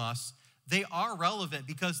from us, they are relevant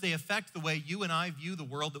because they affect the way you and I view the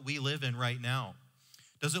world that we live in right now.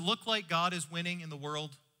 Does it look like God is winning in the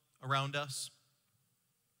world around us?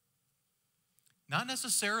 Not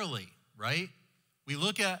necessarily, right? We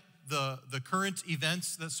look at the current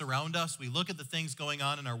events that surround us. We look at the things going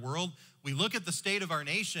on in our world. We look at the state of our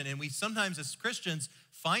nation, and we sometimes as Christians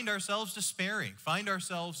find ourselves despairing, find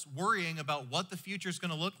ourselves worrying about what the future is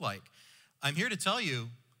going to look like. I'm here to tell you,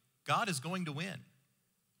 God is going to win.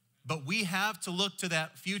 But we have to look to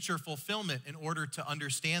that future fulfillment in order to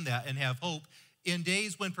understand that and have hope in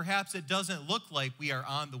days when perhaps it doesn't look like we are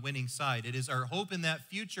on the winning side. It is our hope in that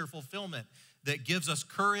future fulfillment that gives us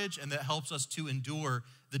courage and that helps us to endure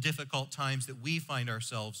the difficult times that we find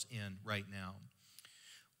ourselves in right now.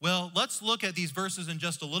 Well, let's look at these verses in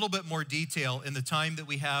just a little bit more detail in the time that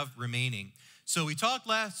we have remaining. So we talked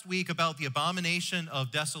last week about the abomination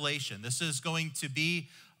of desolation. This is going to be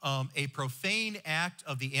a profane act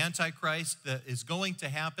of the Antichrist that is going to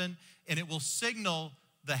happen, and it will signal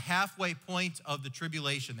the halfway point of the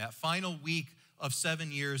tribulation, that final week of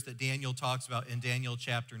 7 years that Daniel talks about in Daniel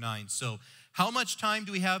chapter 9. So how much time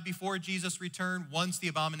do we have before Jesus' return once the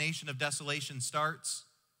abomination of desolation starts?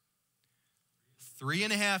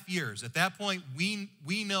 3.5 years. At that point,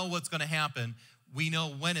 we know what's going to happen. We know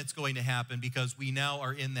when it's going to happen because we now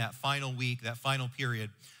are in that final week, that final period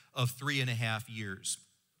of 3.5 years.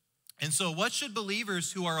 And so what should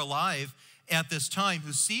believers who are alive at this time,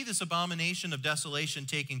 who see this abomination of desolation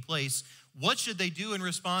taking place, what should they do in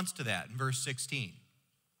response to that? In verse 16.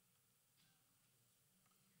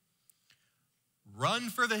 Run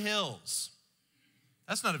for the hills.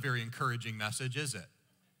 That's not a very encouraging message, is it?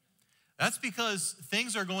 That's because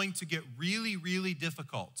things are going to get really, really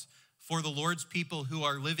difficult for the Lord's people who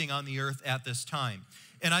are living on the earth at this time.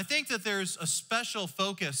 And I think that there's a special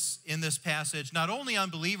focus in this passage, not only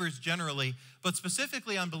on believers generally, but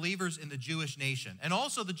specifically on believers in the Jewish nation, and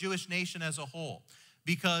also the Jewish nation as a whole,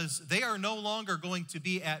 because they are no longer going to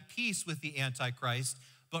be at peace with the Antichrist,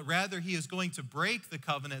 but rather he is going to break the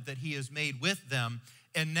covenant that he has made with them,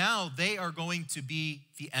 and now they are going to be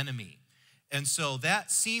the enemy. And so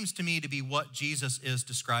that seems to me to be what Jesus is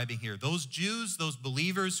describing here. Those Jews, those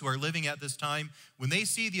believers who are living at this time, when they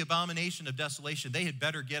see the abomination of desolation, they had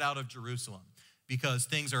better get out of Jerusalem because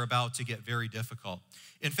things are about to get very difficult.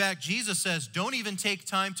 In fact, Jesus says, don't even take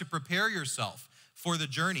time to prepare yourself for the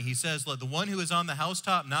journey. He says, let the one who is on the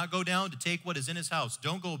housetop not go down to take what is in his house.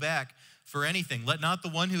 Don't go back for anything. Let not the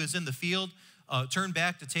one who is in the field turn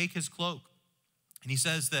back to take his cloak. And he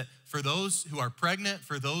says that for those who are pregnant,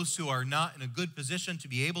 for those who are not in a good position to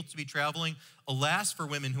be able to be traveling, alas for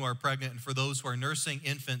women who are pregnant and for those who are nursing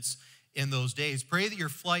infants in those days. Pray that your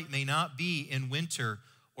flight may not be in winter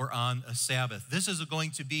or on a Sabbath. This is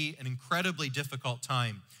going to be an incredibly difficult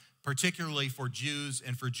time, particularly for Jews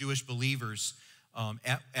and for Jewish believers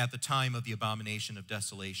at the time of the abomination of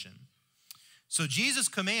desolation. So Jesus'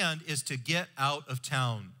 command is to get out of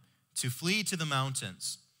town, to flee to the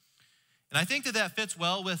mountains. And I think that that fits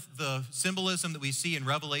well with the symbolism that we see in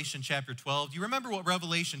Revelation chapter 12. Do you remember what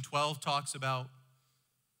Revelation 12 talks about?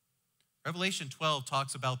 Revelation 12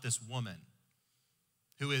 talks about this woman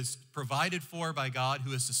who is provided for by God,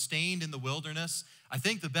 who is sustained in the wilderness. I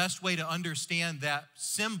think the best way to understand that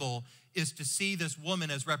symbol is to see this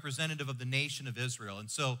woman as representative of the nation of Israel. And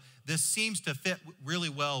so this seems to fit really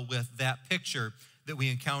well with that picture that we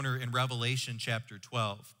encounter in Revelation chapter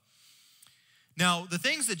 12. Now, the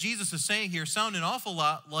things that Jesus is saying here sound an awful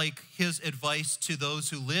lot like his advice to those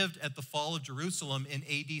who lived at the fall of Jerusalem in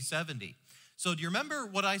AD 70. So do you remember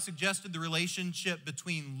what I suggested the relationship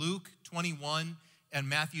between Luke 21 and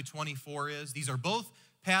Matthew 24 is? These are both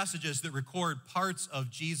passages that record parts of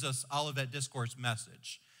Jesus' Olivet Discourse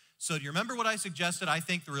message. So do you remember what I suggested I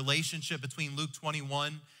think the relationship between Luke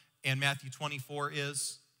 21 and Matthew 24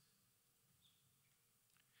 is?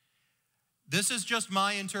 This is just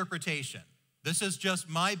my interpretation. This is just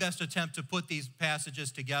my best attempt to put these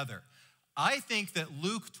passages together. I think that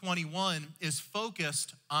Luke 21 is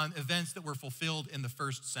focused on events that were fulfilled in the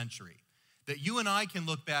first century, that you and I can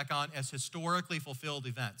look back on as historically fulfilled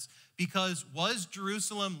events. Because was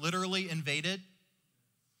Jerusalem literally invaded?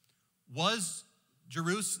 Was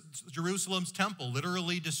Jerusalem's temple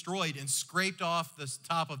literally destroyed and scraped off the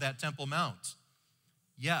top of that Temple Mount?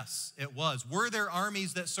 Yes, it was. Were there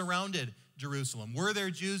armies that surrounded Jerusalem? Were there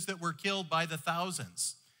Jews that were killed by the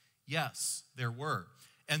thousands? Yes, there were.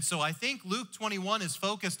 And so I think Luke 21 is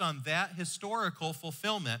focused on that historical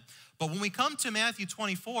fulfillment. But when we come to Matthew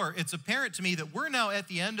 24, it's apparent to me that we're now at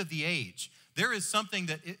the end of the age. There is something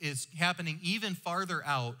that is happening even farther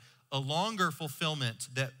out, a longer fulfillment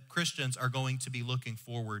that Christians are going to be looking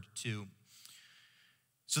forward to.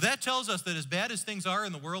 So that tells us that as bad as things are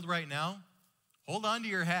in the world right now, hold on to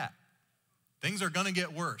your hat. Things are going to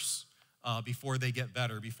get worse before they get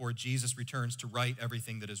better, before Jesus returns to right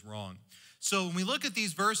everything that is wrong. So when we look at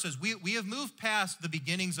these verses, we have moved past the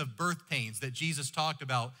beginnings of birth pains that Jesus talked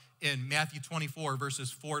about in Matthew 24,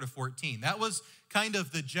 verses 4 to 14. That was kind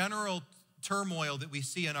of the general turmoil that we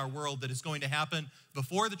see in our world that is going to happen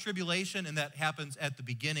before the tribulation, and that happens at the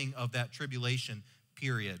beginning of that tribulation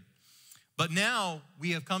period. But now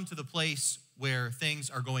we have come to the place where things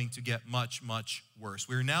are going to get much, much worse.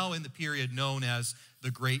 We're now in the period known as the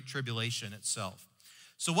Great Tribulation itself.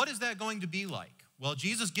 So what is that going to be like? Well,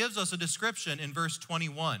 Jesus gives us a description in verse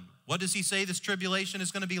 21. What does he say this tribulation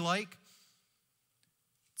is going to be like?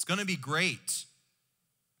 It's going to be great.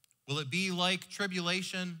 Will it be like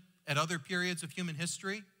tribulation at other periods of human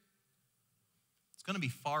history? It's going to be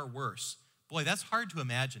far worse. Boy, that's hard to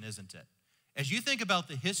imagine, isn't it? As you think about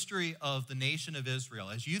the history of the nation of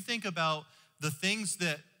Israel, as you think about the things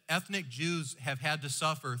that ethnic Jews have had to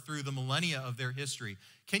suffer through the millennia of their history,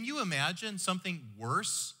 can you imagine something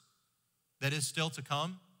worse that is still to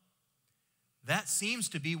come? That seems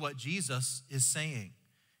to be what Jesus is saying.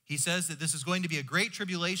 He says that this is going to be a great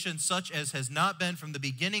tribulation such as has not been from the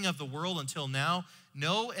beginning of the world until now,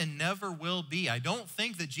 no, and never will be. I don't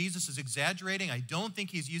think that Jesus is exaggerating. I don't think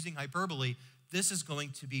he's using hyperbole. This is going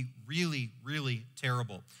to be really, really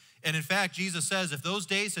terrible. And in fact, Jesus says if those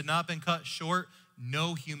days had not been cut short,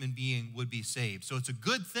 no human being would be saved. So it's a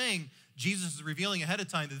good thing Jesus is revealing ahead of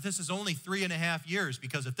time that this is only 3.5 years,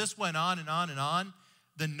 because if this went on and on and on,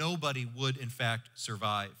 then nobody would in fact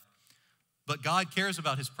survive. But God cares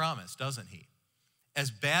about his promise, doesn't he?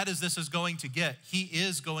 As bad as this is going to get, he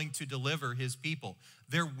is going to deliver his people.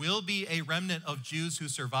 There will be a remnant of Jews who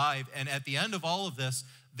survive, and at the end of all of this,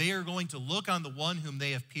 they are going to look on the one whom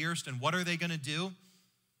they have pierced, and what are they going to do?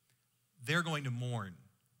 They're going to mourn,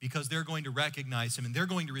 because they're going to recognize him, and they're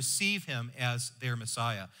going to receive him as their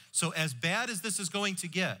Messiah. So as bad as this is going to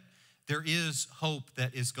get, there is hope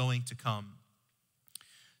that is going to come.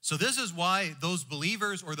 So this is why those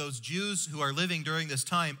believers or those Jews who are living during this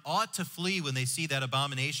time ought to flee when they see that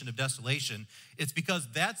abomination of desolation. It's because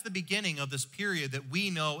that's the beginning of this period that we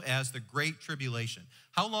know as the Great Tribulation.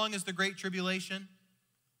 How long is the Great Tribulation?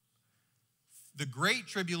 The Great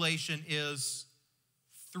Tribulation is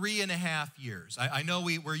 3.5 years. I know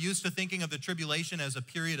we're used to thinking of the tribulation as a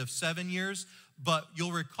period of 7 years, but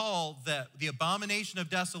you'll recall that the abomination of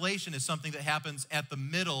desolation is something that happens at the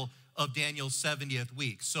middle of Daniel's 70th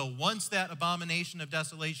week. So once that abomination of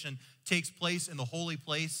desolation takes place in the holy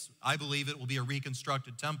place, I believe it will be a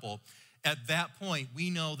reconstructed temple. At that point, we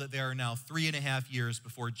know that there are now 3.5 years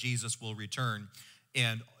before Jesus will return.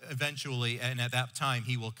 And eventually, and at that time,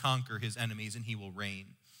 he will conquer his enemies and he will reign.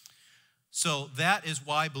 So that is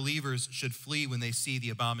why believers should flee when they see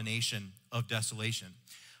the abomination of desolation.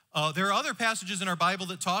 There are other passages in our Bible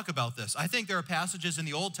that talk about this. I think there are passages in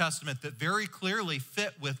the Old Testament that very clearly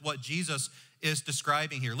fit with what Jesus is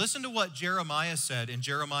describing here. Listen to what Jeremiah said in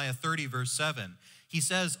Jeremiah 30, verse 7. He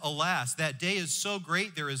says, "Alas, that day is so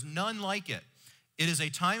great, there is none like it. It is a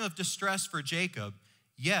time of distress for Jacob,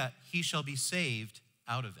 yet he shall be saved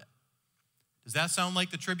out of it." Does that sound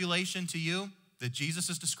like the tribulation to you that Jesus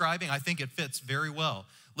is describing? I think it fits very well.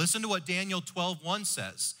 Listen to what Daniel 12:1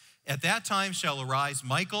 says. "At that time shall arise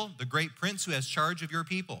Michael, the great prince who has charge of your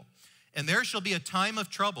people. And there shall be a time of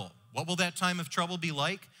trouble." What will that time of trouble be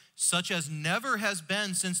like? such as never has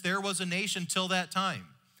been since there was a nation till that time.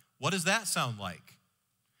 What does that sound like?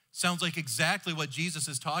 Sounds like exactly what Jesus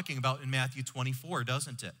is talking about in Matthew 24,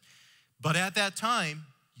 doesn't it? But at that time,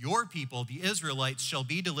 your people, the Israelites, shall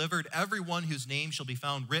be delivered, everyone whose name shall be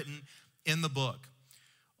found written in the book.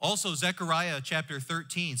 Also, Zechariah chapter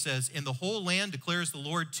 13 says, in the whole land declares the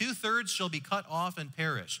Lord, 2/3 shall be cut off and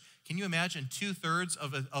perish. Can you imagine 2/3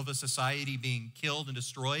 of a society being killed and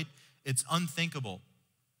destroyed? It's unthinkable.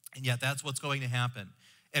 And yet that's what's going to happen.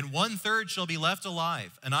 And 1/3 shall be left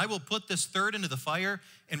alive. And I will put this third into the fire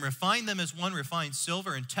and refine them as one refines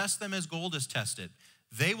silver and test them as gold is tested.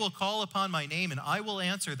 They will call upon my name and I will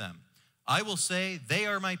answer them. I will say, they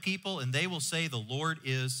are my people, and they will say, the Lord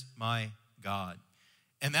is my God.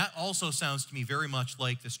 And that also sounds to me very much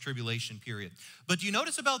like this tribulation period. But do you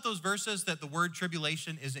notice about those verses that the word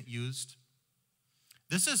tribulation isn't used?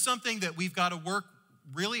 This is something that we've got to work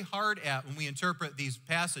really hard at when we interpret these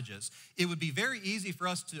passages. It would be very easy for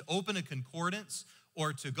us to open a concordance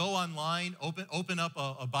or to go online, open up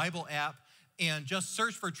a Bible app, and just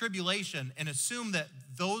search for tribulation and assume that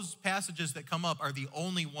those passages that come up are the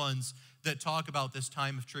only ones that talk about this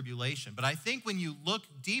time of tribulation. But I think when you look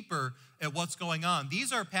deeper at what's going on,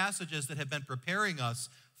 these are passages that have been preparing us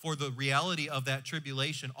for the reality of that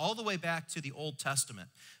tribulation all the way back to the Old Testament.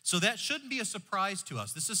 So that shouldn't be a surprise to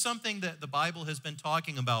us. This is something that the Bible has been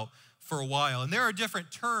talking about for a while. And there are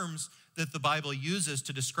different terms that the Bible uses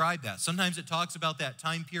to describe that. Sometimes it talks about that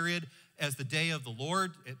time period as the day of the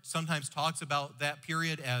Lord. It sometimes talks about that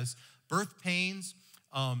period as birth pains.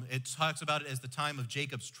 It talks about it as the time of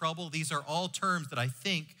Jacob's trouble. These are all terms that I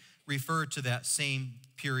think refer to that same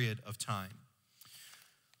period of time.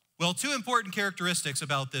 Well, two important characteristics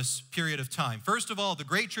about this period of time. First of all, the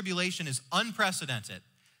Great Tribulation is unprecedented.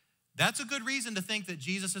 That's a good reason to think that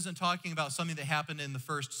Jesus isn't talking about something that happened in the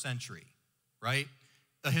first century, right?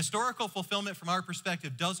 A historical fulfillment from our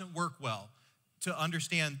perspective doesn't work well to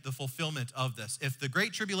understand the fulfillment of this. If the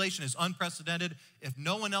Great Tribulation is unprecedented, if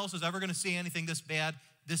no one else is ever going to see anything this bad,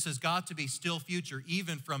 this has got to be still future,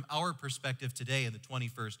 even from our perspective today in the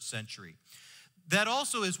 21st century. That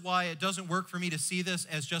also is why it doesn't work for me to see this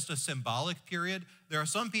as just a symbolic period. There are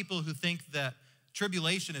some people who think that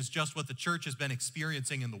tribulation is just what the church has been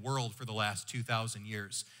experiencing in the world for the last 2,000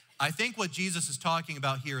 years. I think what Jesus is talking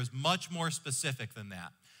about here is much more specific than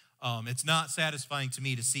that. It's not satisfying to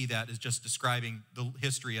me to see that as just describing the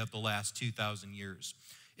history of the last 2,000 years.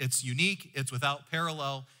 It's unique, it's without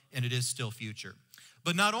parallel, and it is still future.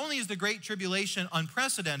 But not only is the Great Tribulation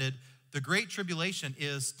unprecedented, the Great Tribulation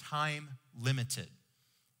is time limited.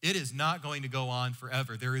 It is not going to go on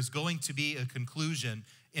forever. There is going to be a conclusion,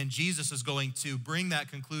 and Jesus is going to bring that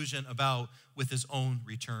conclusion about with his own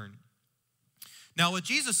return. Now, what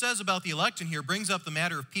Jesus says about the elect in here brings up the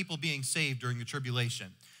matter of people being saved during the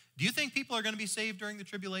tribulation. Do you think people are going to be saved during the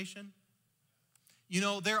tribulation? You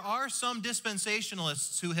know, there are some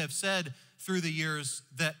dispensationalists who have said through the years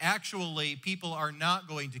that actually people are not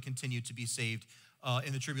going to continue to be saved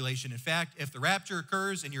in the tribulation. In fact, if the rapture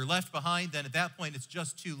occurs and you're left behind, then at that point it's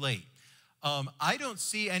just too late. I don't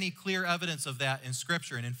see any clear evidence of that in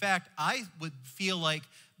Scripture. And in fact, I would feel like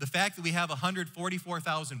the fact that we have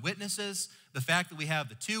 144,000 witnesses, the fact that we have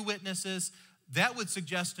the 2 witnesses, that would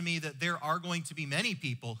suggest to me that there are going to be many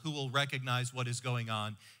people who will recognize what is going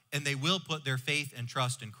on, and they will put their faith and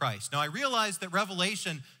trust in Christ. Now, I realize that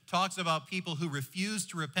Revelation talks about people who refuse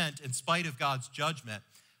to repent in spite of God's judgment,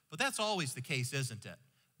 but that's always the case, isn't it?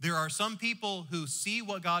 There are some people who see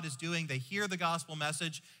what God is doing, they hear the gospel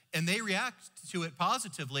message, and they react to it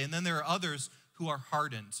positively, and then there are others who are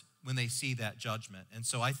hardened when they see that judgment. And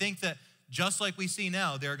so I think that just like we see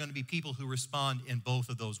now, there are going to be people who respond in both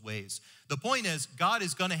of those ways. The point is, God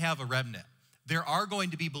is going to have a remnant. There are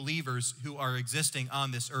going to be believers who are existing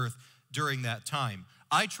on this earth during that time.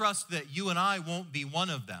 I trust that you and I won't be one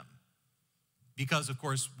of them because, of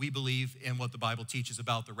course, we believe in what the Bible teaches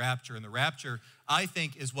about the rapture. And the rapture, I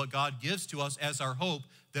think, is what God gives to us as our hope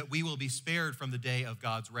that we will be spared from the day of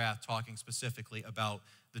God's wrath, talking specifically about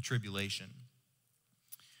the tribulation.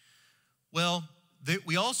 Well,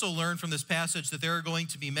 we also learn from this passage that there are going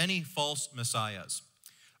to be many false messiahs.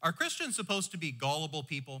 Are Christians supposed to be gullible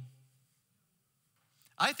people?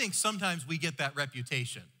 I think sometimes we get that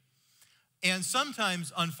reputation. And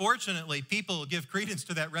sometimes, unfortunately, people give credence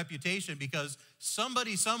to that reputation because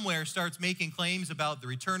somebody somewhere starts making claims about the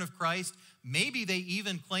return of Christ. Maybe they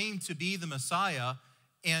even claim to be the Messiah.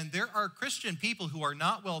 And there are Christian people who are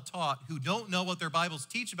not well taught, who don't know what their Bibles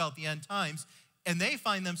teach about the end times, and they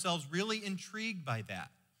find themselves really intrigued by that.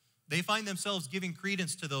 They find themselves giving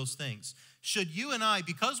credence to those things. Should you and I,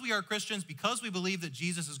 because we are Christians, because we believe that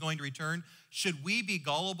Jesus is going to return, should we be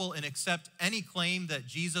gullible and accept any claim that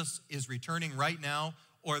Jesus is returning right now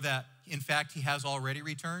or that, in fact, he has already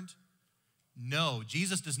returned? No,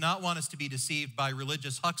 Jesus does not want us to be deceived by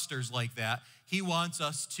religious hucksters like that. He wants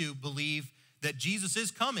us to believe that Jesus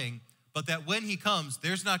is coming, but that when he comes,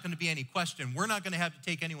 there's not going to be any question. We're not going to have to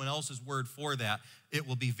take anyone else's word for that. It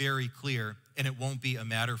will be very clear, and it won't be a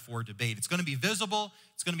matter for debate. It's going to be visible.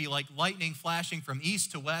 It's going to be like lightning flashing from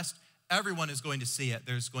east to west. Everyone is going to see it.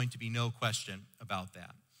 There's going to be no question about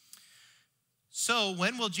that. So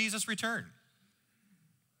when will Jesus return?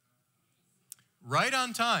 Right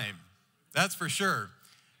on time, that's for sure.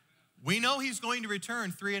 We know he's going to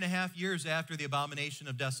return 3.5 years after the abomination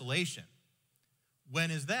of desolation. When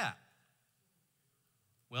is that?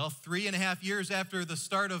 Well, 3.5 years after the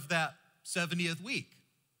start of that 70th week.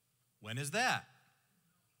 When is that?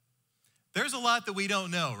 There's a lot that we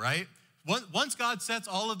don't know, right? Once God sets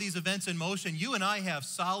all of these events in motion, you and I have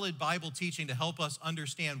solid Bible teaching to help us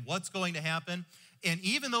understand what's going to happen. And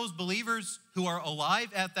even those believers who are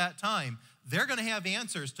alive at that time, they're going to have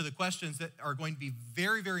answers to the questions that are going to be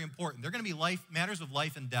very, very important. They're going to be matters of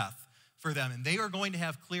life and death for them, and they are going to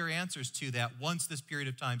have clear answers to that once this period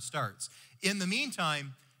of time starts. In the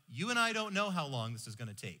meantime, you and I don't know how long this is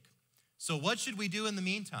going to take. So what should we do in the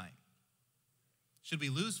meantime? Should we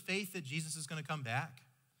lose faith that Jesus is going to come back?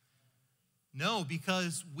 No,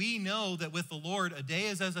 because we know that with the Lord, a day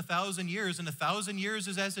is as 1,000 years, and 1,000 years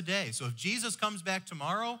is as a day. So if Jesus comes back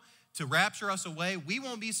tomorrow to rapture us away, we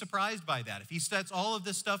won't be surprised by that. If he sets all of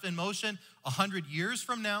this stuff in motion 100 years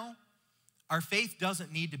from now, our faith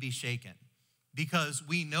doesn't need to be shaken because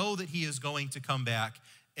we know that he is going to come back,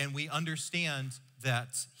 and we understand that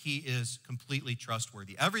he is completely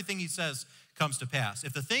trustworthy. Everything he says comes to pass.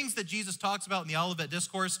 If the things that Jesus talks about in the Olivet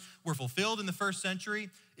Discourse were fulfilled in the first century,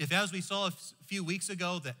 if, as we saw a few weeks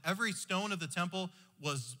ago, that every stone of the temple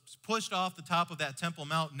was pushed off the top of that Temple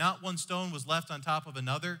Mount, not one stone was left on top of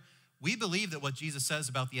another, we believe that what Jesus says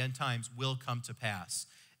about the end times will come to pass.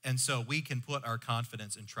 And so we can put our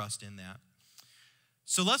confidence and trust in that.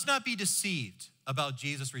 So let's not be deceived about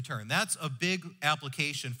Jesus' return. That's a big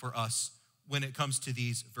application for us when it comes to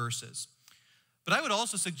these verses. But I would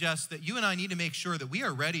also suggest that you and I need to make sure that we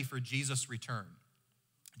are ready for Jesus' return.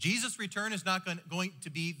 Jesus' return is not going to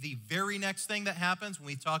be the very next thing that happens when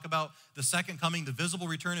we talk about the second coming, the visible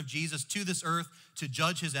return of Jesus to this earth to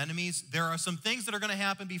judge his enemies. There are some things that are going to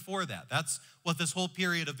happen before that. That's what this whole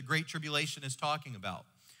period of the Great Tribulation is talking about.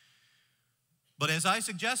 But as I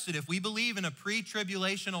suggested, if we believe in a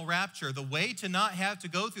pre-tribulational rapture, the way to not have to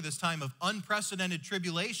go through this time of unprecedented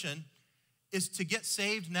tribulation is to get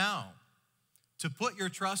saved now, to put your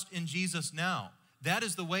trust in Jesus now. That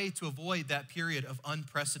is the way to avoid that period of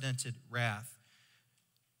unprecedented wrath.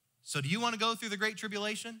 So do you want to go through the Great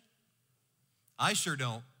Tribulation? I sure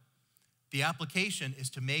don't. The application is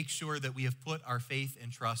to make sure that we have put our faith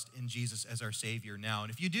and trust in Jesus as our Savior now.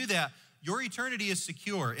 And if you do that, your eternity is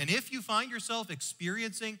secure. And if you find yourself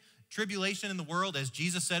experiencing tribulation in the world, as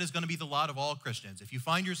Jesus said is going to be the lot of all Christians, if you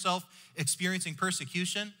find yourself experiencing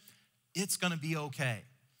persecution, it's going to be okay.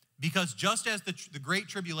 Because just as the Great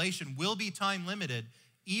Tribulation will be time limited,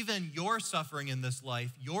 even your suffering in this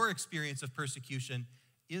life, your experience of persecution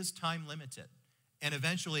is time limited. And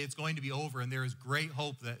eventually it's going to be over, and there is great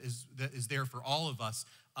hope that is there for all of us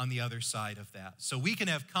on the other side of that. So we can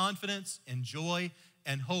have confidence and joy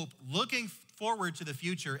and hope looking forward to the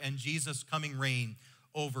future and Jesus' coming reign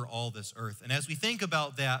over all this earth. And as we think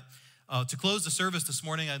about that, to close the service this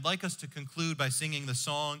morning, I'd like us to conclude by singing the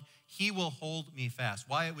song, "He Will Hold Me Fast."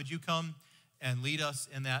 Wyatt, would you come and lead us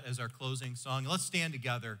in that as our closing song? Let's stand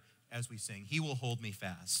together as we sing, "He Will Hold Me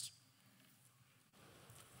Fast."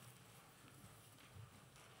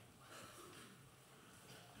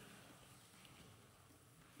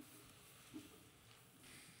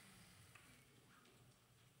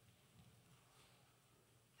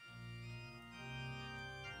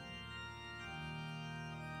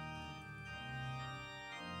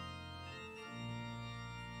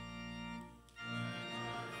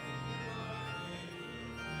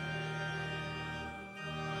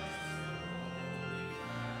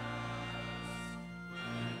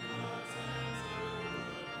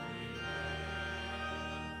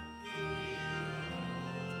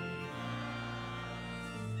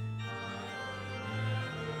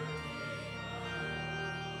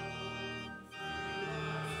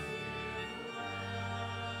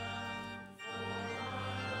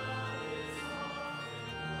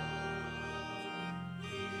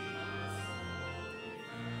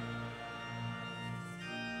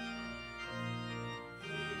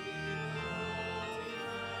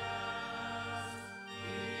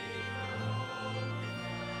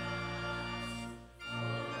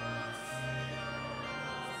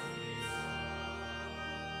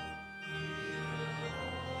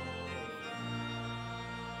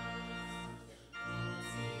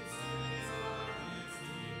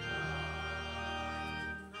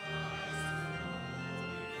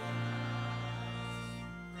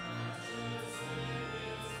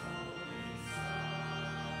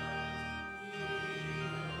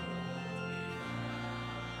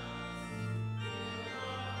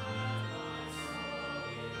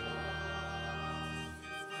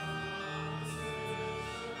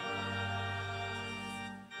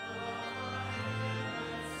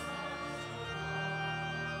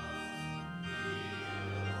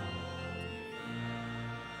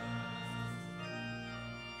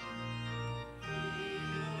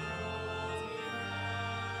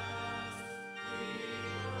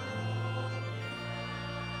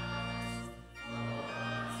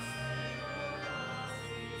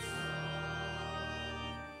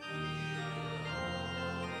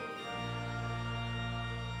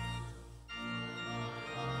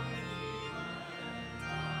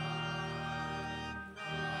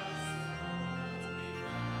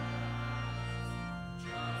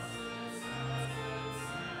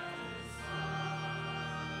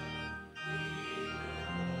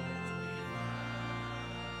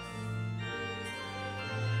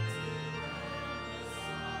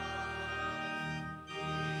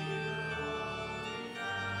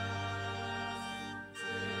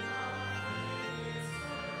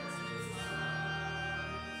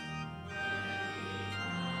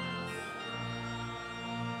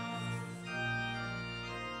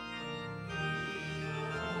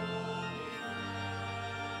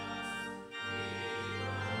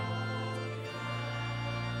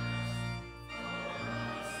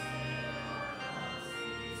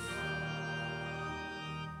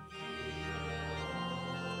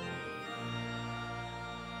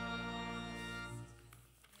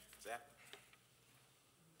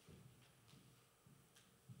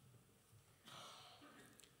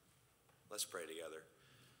 Let's pray together.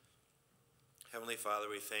 Heavenly Father,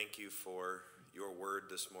 we thank you for your word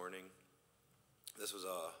this morning. This was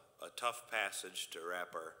a tough passage to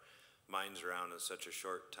wrap our minds around in such a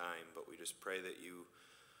short time, but we just pray that you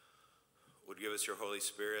would give us your Holy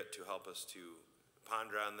Spirit to help us to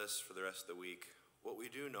ponder on this for the rest of the week. What we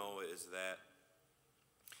do know is that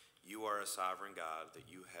you are a sovereign God, that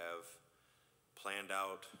you have planned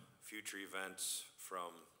out future events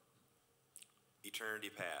from eternity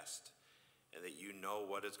past, and that you know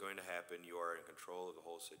what is going to happen. You are in control of the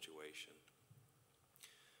whole situation.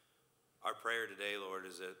 Our prayer today, Lord,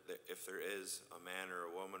 is that if there is a man or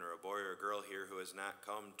a woman or a boy or a girl here who has not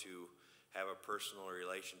come to have a personal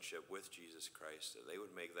relationship with Jesus Christ, that they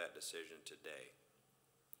would make that decision today,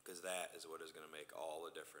 because that is what is going to make all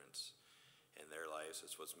the difference in their lives.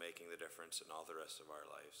 It's what's making the difference in all the rest of our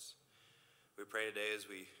lives. We pray today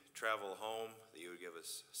as we travel home that you would give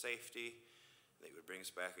us safety, that you would bring us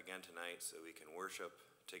back again tonight so that we can worship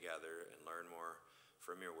together and learn more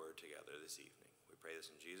from your word together this evening. We pray this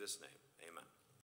in Jesus' name. Amen.